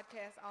a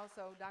podcast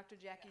also, Dr.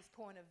 Jackie's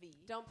Point of View.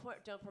 Don't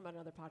promote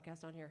another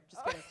podcast on here.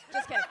 Just kidding.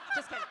 Just kidding.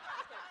 Just kidding.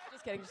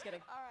 Just kidding. Just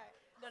kidding. All right.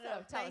 No.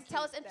 So,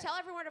 Tell us, thank and you. tell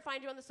everyone to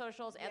find you on the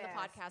socials and the Yes.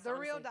 podcast. The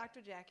real honestly.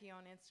 Dr. Jackie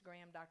on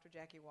Instagram, Dr.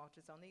 Jackie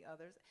Walters on the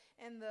others,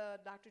 and the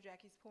Dr.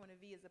 Jackie's Point of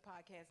View is a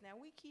podcast. Now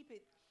we keep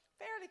it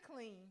fairly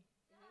clean,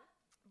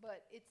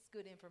 but it's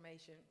good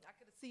information. I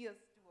could see us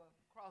do a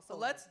crossover. So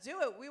let's do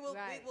it. We will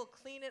Right.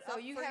 clean it So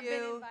up you for have you.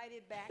 been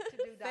invited back to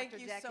do Dr. Thank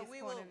you. Jackie's So we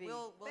Point will of View.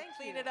 we'll Thank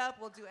clean you. it up.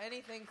 We'll do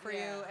anything for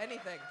Yeah. you.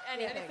 Anything.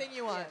 Anything.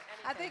 you want.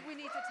 I think we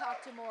need to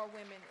talk to more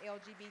women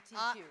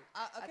LGBTQ.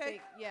 I okay.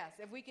 think, yes,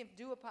 if we can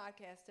do a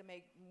podcast to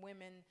make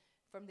women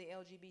from the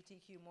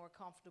LGBTQ more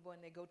comfortable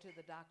and they go to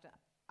the doctor,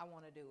 I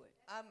want to do it.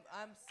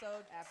 I'm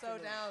so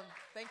Absolutely. down.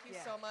 Thank you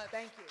Yeah. so much.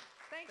 Thank you.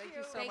 Thank Thank you.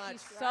 you so Thank much. you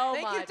so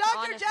Thank much. you, Dr.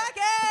 honestly.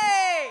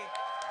 Jackie.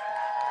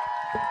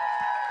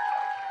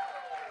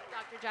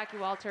 Dr. Jackie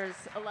Walters,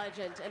 a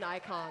legend, an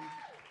icon.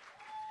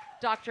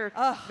 Dr.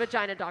 Ugh.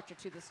 Vagina Doctor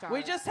to the stars.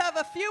 We just have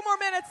a few more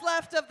minutes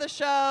left of the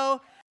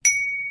show.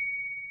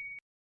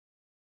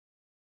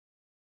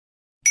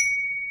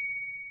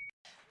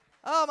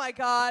 Oh my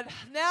God.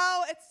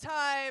 Now it's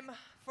time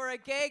for a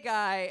gay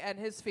guy and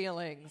his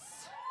feelings.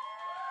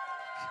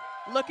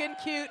 Looking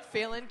cute,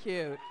 feeling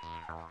cute.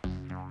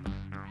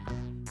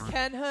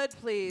 Ken Hood,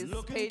 please.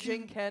 Looking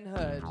Paging cute. Ken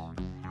Hood.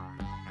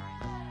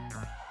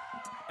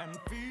 And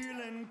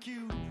feeling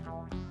cute.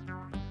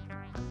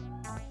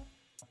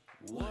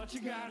 What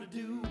you gotta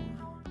do?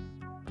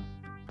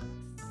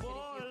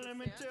 Boy, let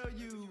me tell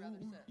you,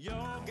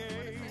 you're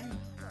gay.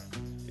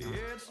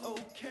 It's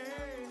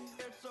okay.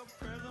 It's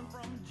a present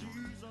from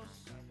Jesus.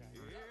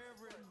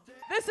 Every day.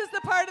 This is the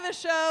part of the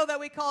show that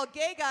we call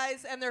Gay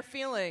Guys and Their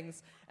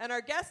Feelings. And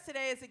our guest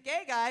today is a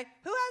gay guy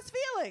who has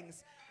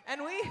feelings.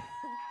 And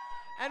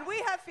we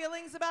have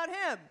feelings about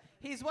him.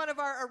 He's one of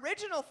our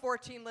original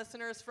 14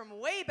 listeners from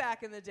way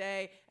back in the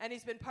day, and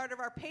he's been part of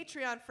our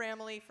Patreon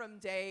family from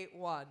day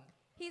one.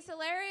 He's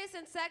hilarious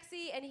and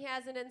sexy, and he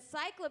has an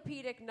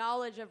encyclopedic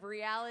knowledge of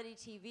reality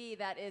TV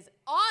that is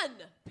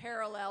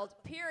unparalleled.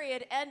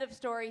 Period. End of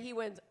story. He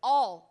wins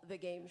all the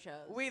game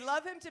shows. We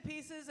love him to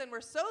pieces, and we're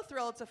so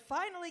thrilled to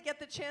finally get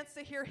the chance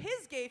to hear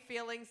his gay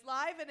feelings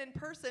live and in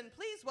person.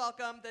 Please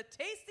welcome the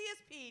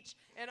tastiest peach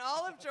in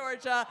all of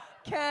Georgia,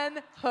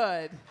 Ken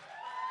Hood.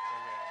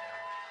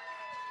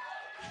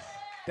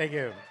 Thank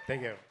you.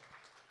 Thank you.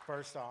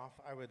 First off,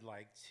 I would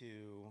like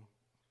to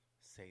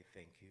say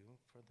thank you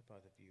for the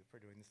both of you for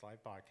doing this live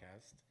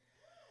podcast.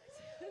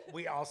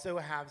 We also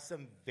have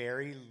some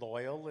very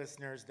loyal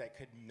listeners that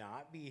could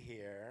not be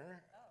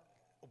here.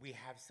 We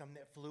have some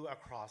that flew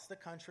across the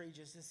country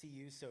just to see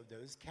you. So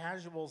those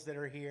casuals that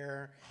are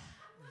here,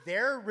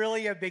 they're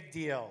really a big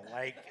deal.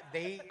 Like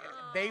they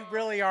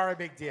really are a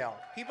big deal.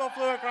 People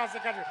flew across the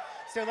country.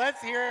 So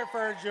let's hear it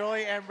for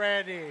Julie and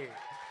Brandy.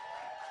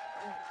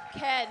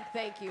 Ken,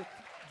 thank you.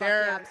 Fuck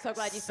They're yeah, I'm so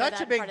glad you said such that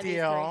a in big front of these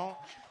deal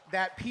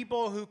that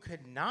people who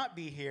could not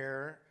be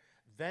here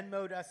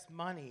Venmoed us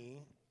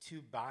money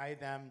to buy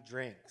them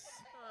drinks.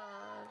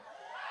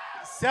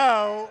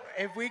 So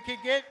if we could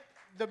get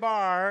the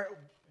bar,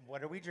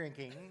 what are we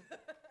drinking?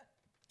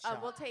 three.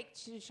 We'll take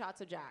 2 shots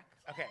of Jack.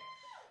 Okay,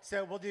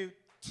 so we'll do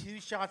 2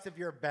 shots of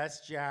your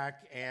best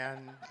Jack, and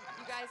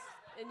You guys,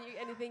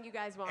 anything you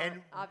guys want,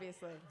 And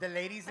obviously. the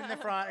ladies in the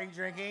front are you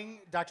drinking?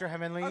 Dr.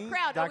 Heavenly, Or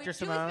crowd, no, Dr. Julie's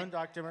Simone, been-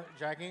 Dr.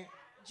 Jackie.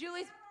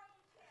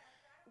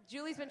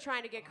 Julie's been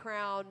trying to get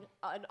crowned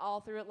all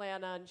through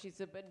Atlanta, and she's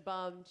been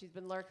bummed. She's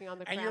been lurking on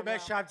the crown. And your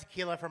best well. shot of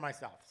tequila for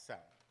myself. So,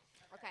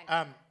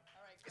 Okay.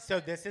 so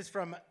this is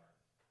from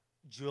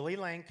Julie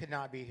Lang. Could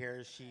not be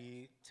here.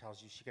 She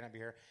tells you she cannot be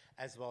here,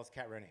 as well as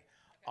Kat Rooney.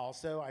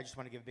 Also, I just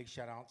want to give a big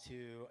shout out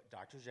to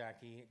Dr.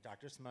 Jackie,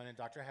 Dr. Simone, and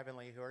Dr.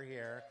 Heavenly who are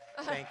here.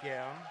 Thank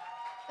you.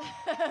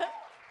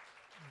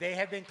 They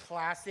have been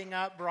classing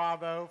up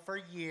Bravo for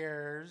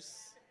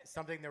years.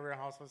 Something the Real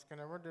Housewives can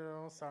never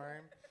do. Sorry.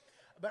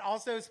 But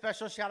also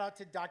special shout out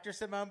to Dr.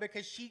 Simone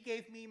because she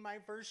gave me my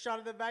first shot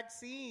of the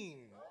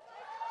vaccine.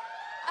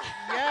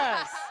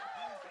 Yes.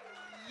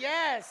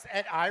 Yes.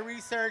 At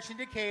iResearch in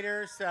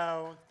Decatur.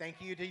 So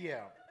thank you to you.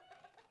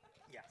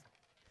 Yes.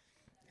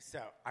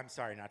 So I'm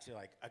sorry not to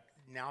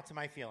now to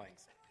my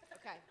feelings.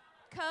 Okay.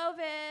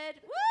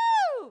 COVID.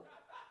 Woo!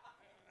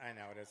 I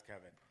know it is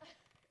COVID.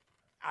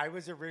 I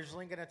was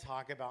originally going to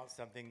talk about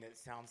something that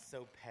sounds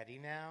so petty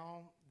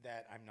now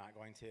that I'm not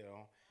going to,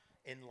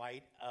 in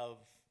light of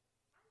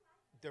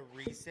the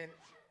recent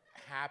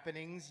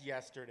happenings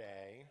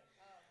yesterday.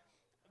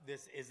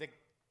 This is a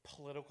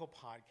political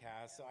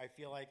podcast, so I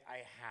feel like I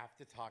have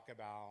to talk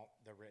about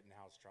the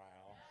Rittenhouse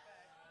trial.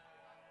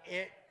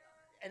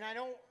 And I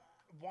don't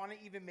want to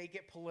even make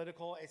it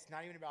political. It's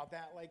not even about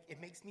that. Like, it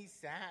makes me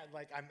sad.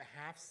 Like, I'm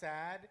half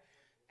sad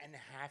and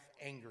half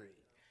angry.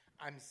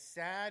 I'm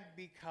sad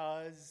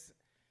because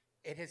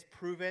it has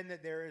proven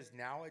that there is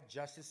now a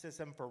justice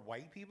system for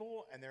white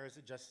people and there is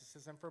a justice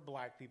system for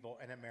black people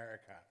in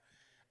America.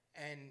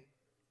 And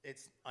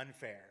it's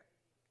unfair.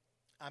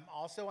 I'm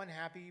also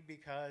unhappy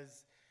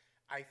because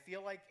I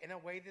feel like in a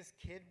way this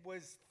kid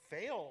was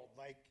failed.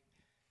 Like,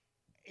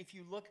 if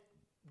you look,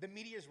 the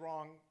media is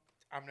wrong.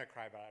 I'm going to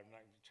cry about it. I'm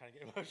not trying to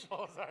get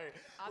emotional. Sorry.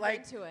 I'm like,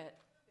 into it.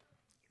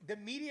 The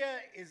media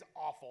is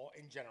awful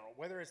in general,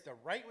 whether it's the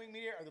right-wing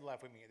media or the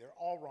left-wing media. They're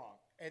all wrong.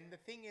 And the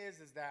thing is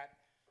that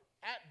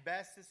at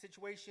best, the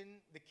situation,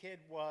 the kid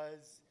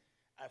was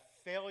a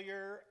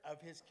failure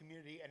of his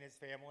community and his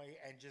family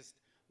and just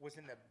was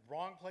in the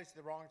wrong place at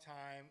the wrong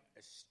time,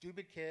 a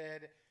stupid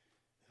kid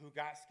who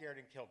got scared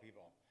and killed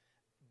people.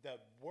 The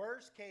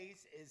worst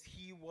case is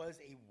he was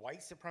a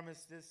white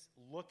supremacist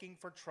looking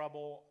for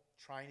trouble,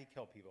 trying to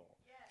kill people.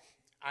 Yes.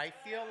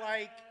 I feel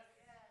like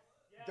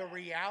the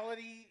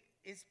reality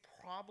is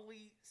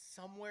probably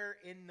somewhere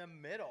in the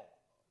middle.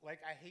 Like,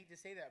 I hate to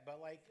say that,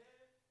 but like,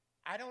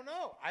 I don't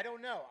know.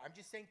 I'm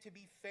just saying, to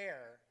be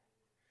fair,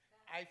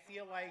 I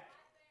feel like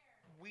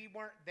we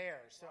weren't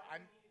there. So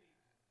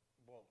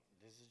well,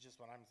 this is just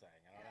what I'm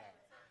saying. I don't know.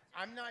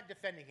 I'm not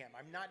defending him.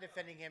 I'm not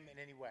defending him in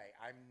any way.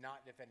 I'm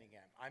not defending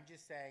him. I'm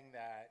just saying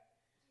that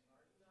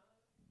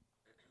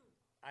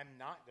I'm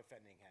not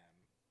defending him.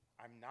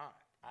 I'm not.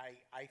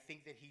 I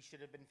think that he should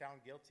have been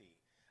found guilty.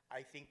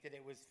 I think that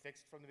it was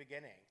fixed from the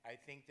beginning. I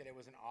think that it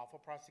was an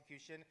awful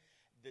prosecution.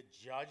 The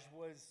judge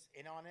was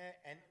in on it,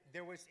 and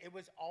it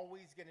was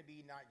always going to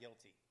be not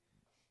guilty.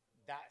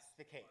 That's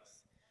the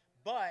case.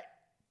 But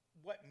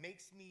what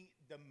makes me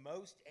the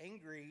most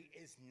angry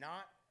is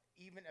not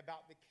even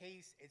about the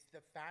case. It's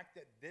the fact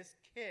that this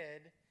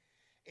kid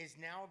is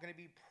now going to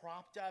be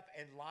propped up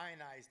and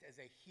lionized as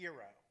a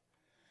hero.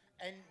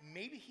 And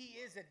maybe he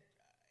is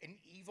an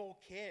evil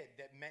kid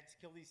that meant to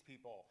kill these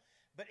people.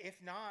 But if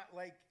not,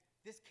 like,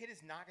 this kid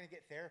is not going to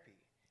get therapy.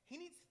 He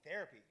needs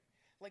therapy.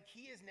 Like,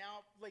 he is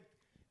now, like,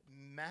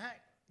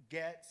 Matt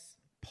Getz,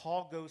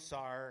 Paul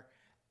Gosar,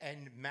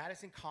 and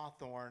Madison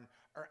Cawthorn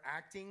are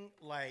acting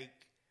like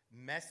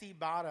messy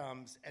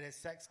bottoms at a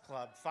sex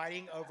club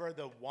fighting over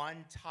the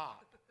one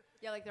top.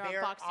 Yeah, like they're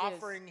They're on Fox News.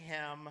 offering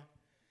him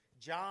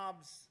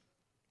jobs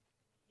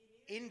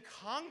in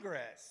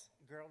Congress.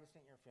 Girl, this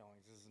ain't your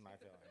feelings. This is my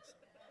feelings.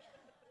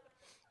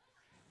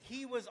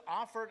 He was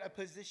offered a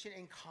position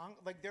in Congress.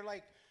 Like, they're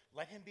like,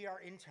 let him be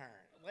our intern.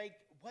 Like,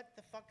 what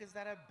the fuck is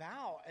that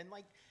about? And,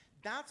 like,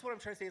 that's what I'm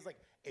trying to say is, like,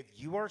 if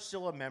you are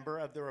still a member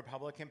of the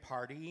Republican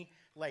Party,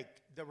 like,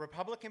 the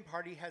Republican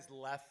Party has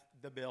left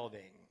the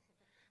building.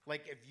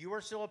 Like, if you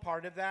are still a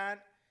part of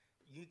that,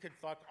 you could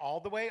fuck all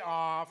the way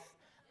off,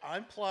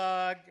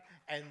 unplug,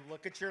 and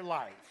look at your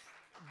life.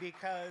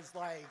 Because,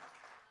 like,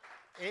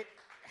 it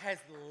has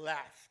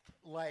left.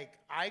 Like,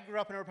 I grew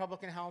up in a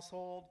Republican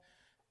household,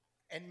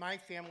 and my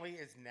family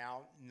is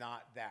now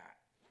not that.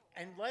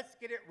 And let's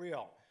get it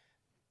real.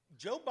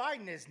 Joe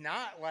Biden is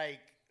not, like,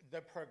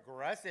 the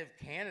progressive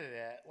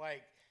candidate.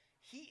 Like,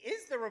 he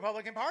is the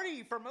Republican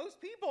Party for most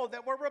people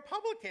that were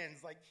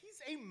Republicans. Like, he's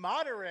a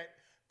moderate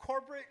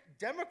corporate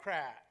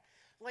Democrat.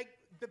 Like,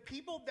 the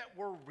people that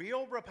were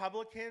real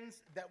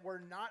Republicans that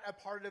were not a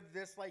part of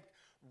this, like,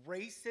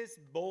 racist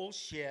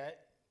bullshit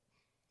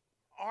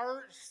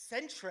are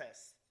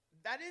centrist.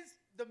 That is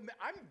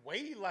I'm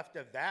way left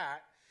of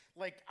that.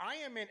 Like, I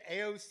am in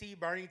AOC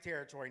Bernie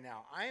territory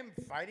now. I am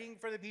fighting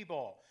for the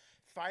people,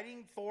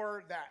 fighting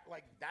for that.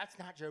 Like, that's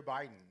not Joe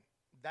Biden.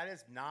 That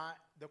is not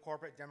the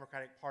corporate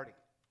Democratic Party.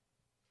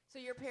 So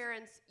your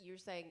parents, you're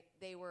saying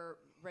they were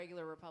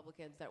regular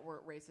Republicans that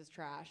weren't racist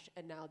trash,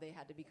 and now they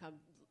had to become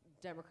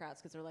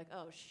Democrats because they're like,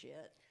 oh,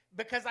 shit.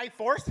 Because I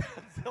forced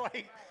them to,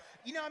 like,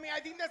 you know, I mean, I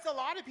think that's a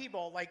lot of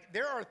people. Like,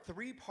 there are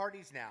 3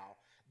 parties now.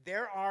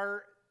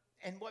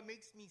 And what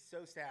makes me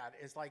so sad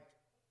is, like,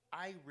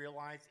 I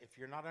realize if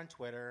you're not on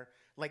Twitter,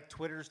 like,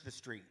 Twitter's the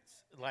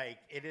streets. Like,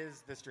 it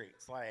is the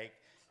streets. Like,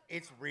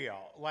 it's real.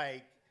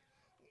 Like,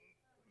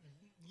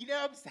 you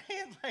know what I'm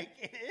saying? Like,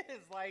 it is.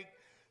 Like,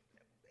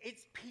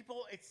 it's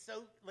people. It's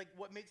so, like,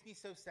 what makes me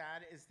so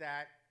sad is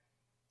that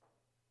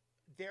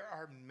there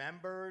are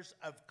members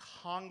of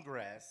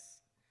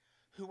Congress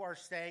who are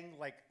saying,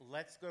 like,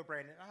 let's go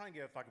Brandon. I don't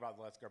give a fuck about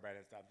the let's go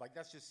Brandon stuff. Like,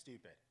 that's just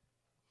stupid.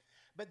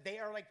 But they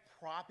are, like,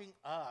 propping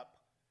up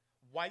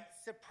white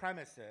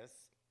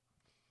supremacists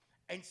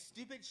and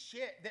stupid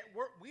shit that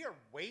we are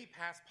way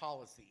past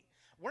policy.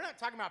 We're not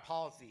talking about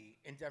policy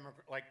in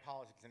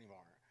politics anymore.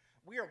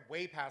 We are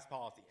way past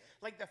policy.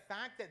 Like, the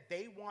fact that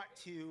they want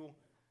to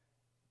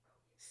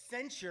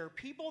censure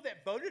people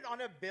that voted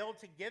on a bill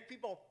to give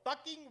people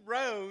fucking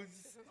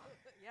roads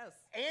Yes.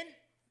 and,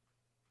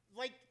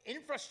 like,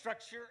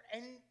 infrastructure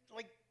and,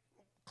 like,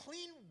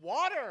 clean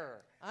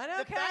water. I know,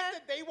 the Ken. fact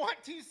that they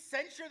want to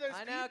censure those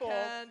I know, people,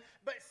 Ken.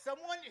 but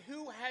someone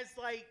who has,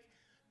 like,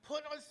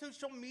 put on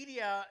social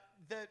media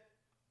the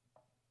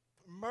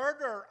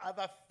murder of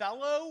a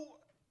fellow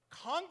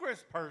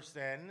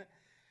congressperson,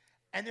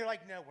 and they're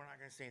like, no, we're not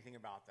going to say anything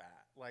about that.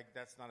 Like,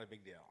 that's not a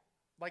big deal.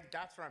 Like,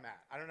 that's where I'm at.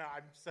 I don't know.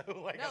 I'm so,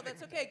 like... No, I'm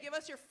that's okay. Give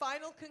us your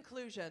final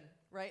conclusion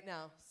right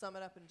now. Sum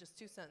it up in just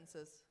 2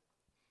 sentences.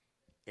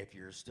 If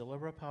you're still a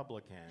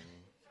Republican,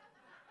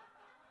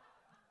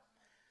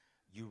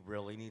 you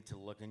really need to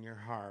look in your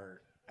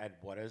heart at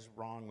what is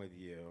wrong with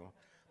you.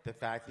 The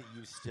fact that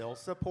you still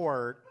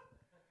support,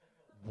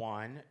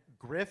 1,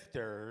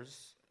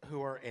 grifters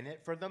who are in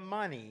it for the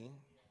money,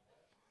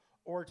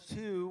 or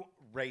 2,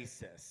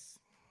 racists.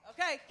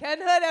 Okay, Ken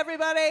Hood,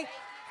 everybody.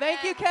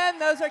 Thank you, Ken.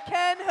 Those are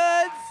Ken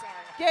Hood's.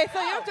 Okay,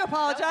 so you don't have to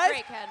apologize. That was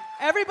great, Ken.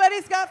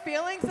 Everybody's got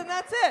feelings, and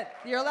that's it.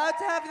 You're allowed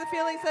to have the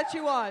feelings that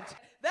you want.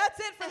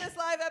 That's it for this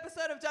live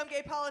episode of Dumb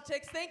Gay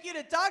Politics. Thank you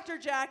to Dr.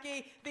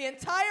 Jackie, the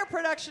entire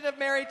production of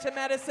Married to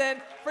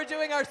Medicine, for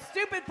doing our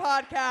stupid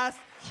podcast.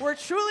 We're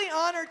truly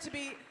honored to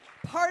be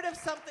part of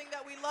something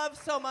that we love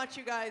so much,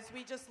 you guys.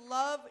 We just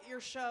love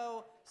your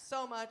show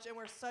so much, and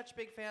we're such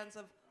big fans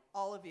of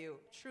all of you.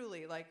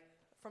 Truly, like,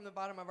 from the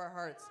bottom of our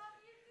hearts.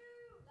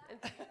 And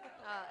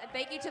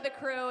thank you to the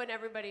crew and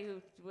everybody who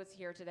was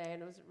here today,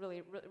 and it was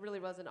really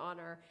was an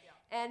honor.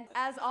 And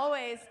as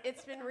always,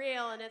 it's been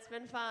real and it's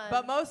been fun.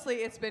 But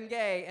mostly it's been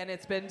gay and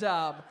it's been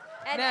dumb.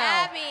 And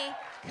now, Abby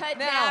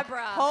now,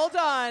 Cadabra. hold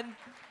on.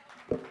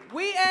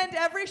 We end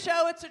every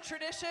show. It's a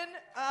tradition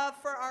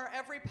for our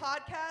every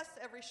podcast,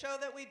 every show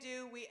that we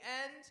do. We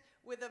end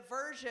with a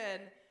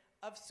version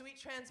of Sweet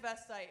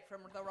Transvestite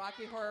from the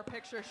Rocky Horror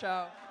Picture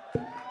Show.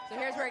 So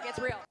here's where it gets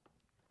real.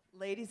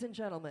 Ladies and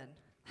gentlemen,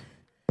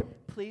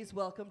 please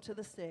welcome to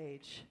the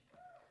stage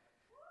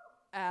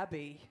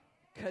Abby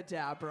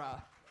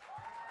Cadabra.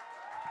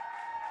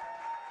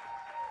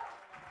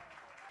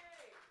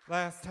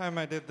 Last time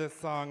I did this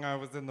song, I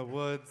was in the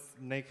woods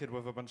naked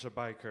with a bunch of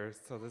bikers,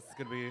 so this is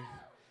going to be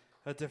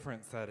a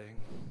different setting.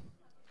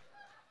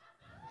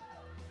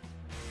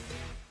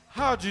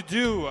 How'd you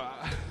do?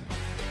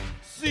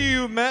 See,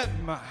 you met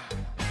my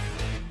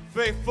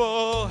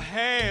faithful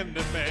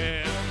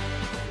handyman.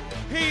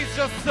 He's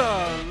just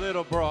a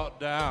little brought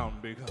down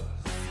because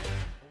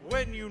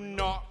when you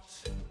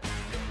knocked,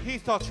 he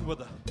thought you were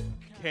the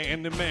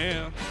candy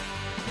man.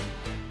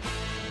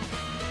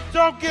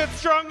 Don't get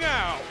strung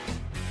out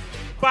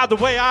by the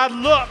way I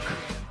look.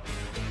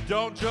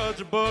 Don't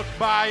judge a book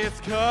by its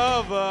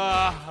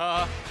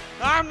cover.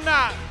 I'm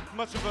not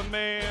much of a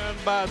man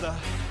by the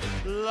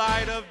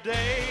light of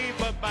day,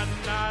 but by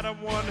night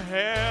I'm one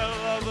hell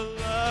of a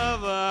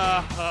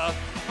lover.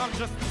 I'm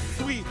just a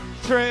sweet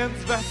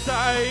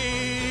transvestite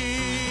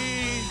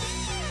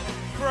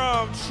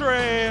from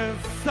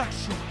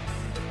transsexual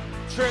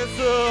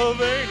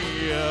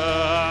Transylvania.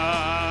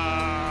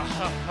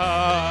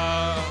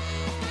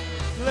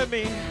 Let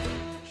me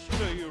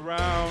show you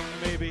around,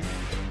 maybe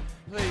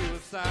play you a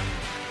song.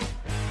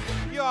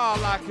 You all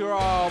like you're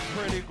all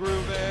pretty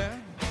groovy.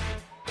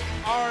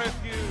 Or if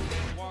you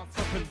want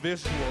something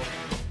visual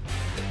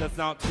that's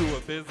not too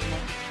abysmal,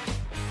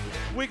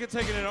 we could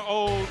take it in an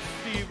old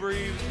Steve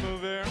Reeves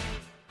movie.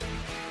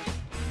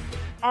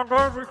 I'm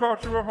glad we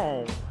caught you at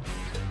home.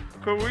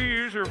 Could we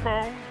use your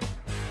phone?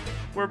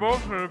 We're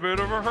both in a bit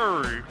of a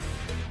hurry.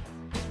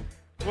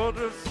 We'll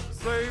just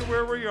say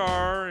where we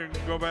are and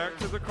go back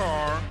to the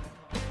car.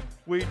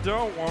 We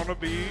don't want to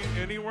be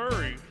any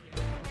worry.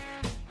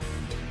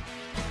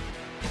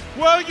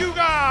 Well, you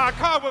got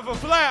caught with a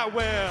flat.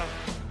 Well,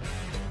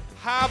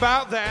 how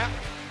about that?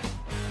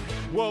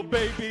 Well,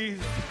 babies,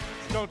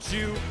 don't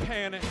you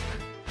panic.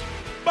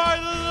 By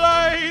the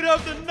light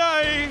of the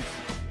night,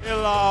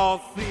 it'll all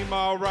seem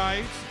all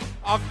right.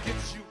 I'll get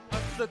you a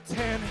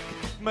satanic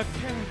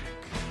mechanic.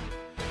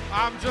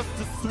 I'm just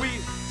a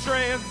sweet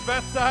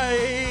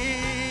transvestite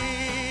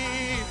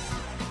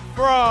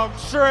from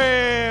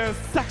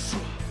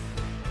transsexual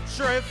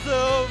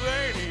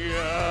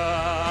Transylvania.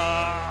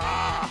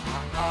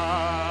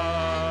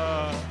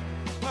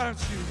 Why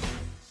don't you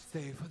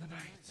stay for the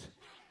night?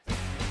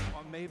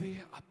 Or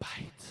maybe a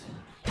bite.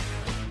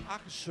 I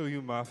can show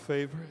you my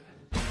favorite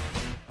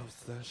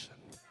obsession.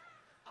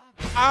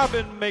 I've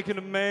been making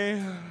a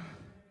man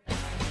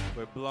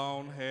with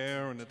blonde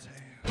hair and a tan.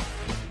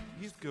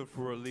 He's good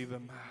for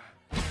relieving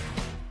my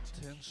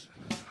tension.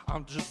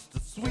 I'm just a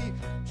sweet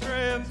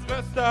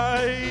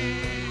transvestite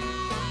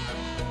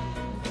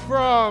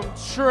from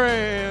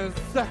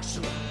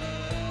transsexual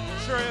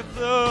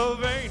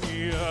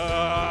Transylvania.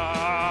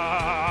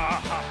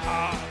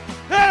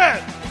 Hit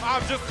it!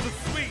 I'm just a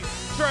sweet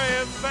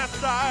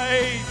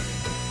transvestite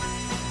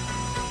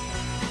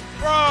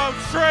from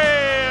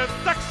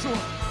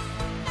transsexual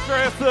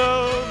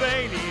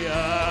Transylvania.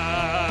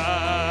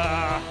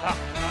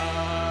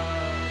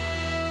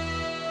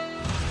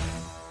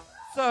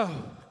 So,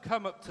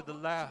 come up to the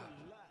lab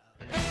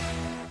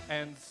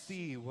and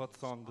see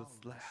what's on the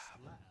slab.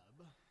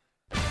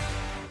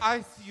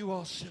 I see you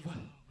all shiver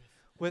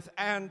with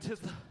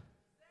anticipation.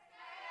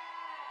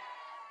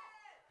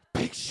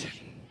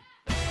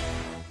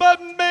 But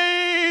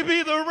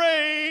maybe the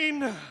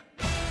rain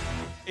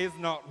is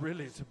not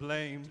really to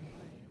blame.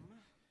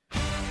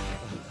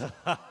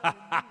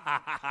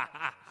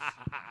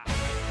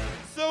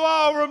 So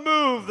I'll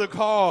remove the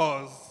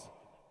cause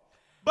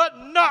but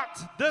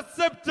not the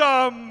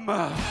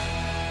symptom.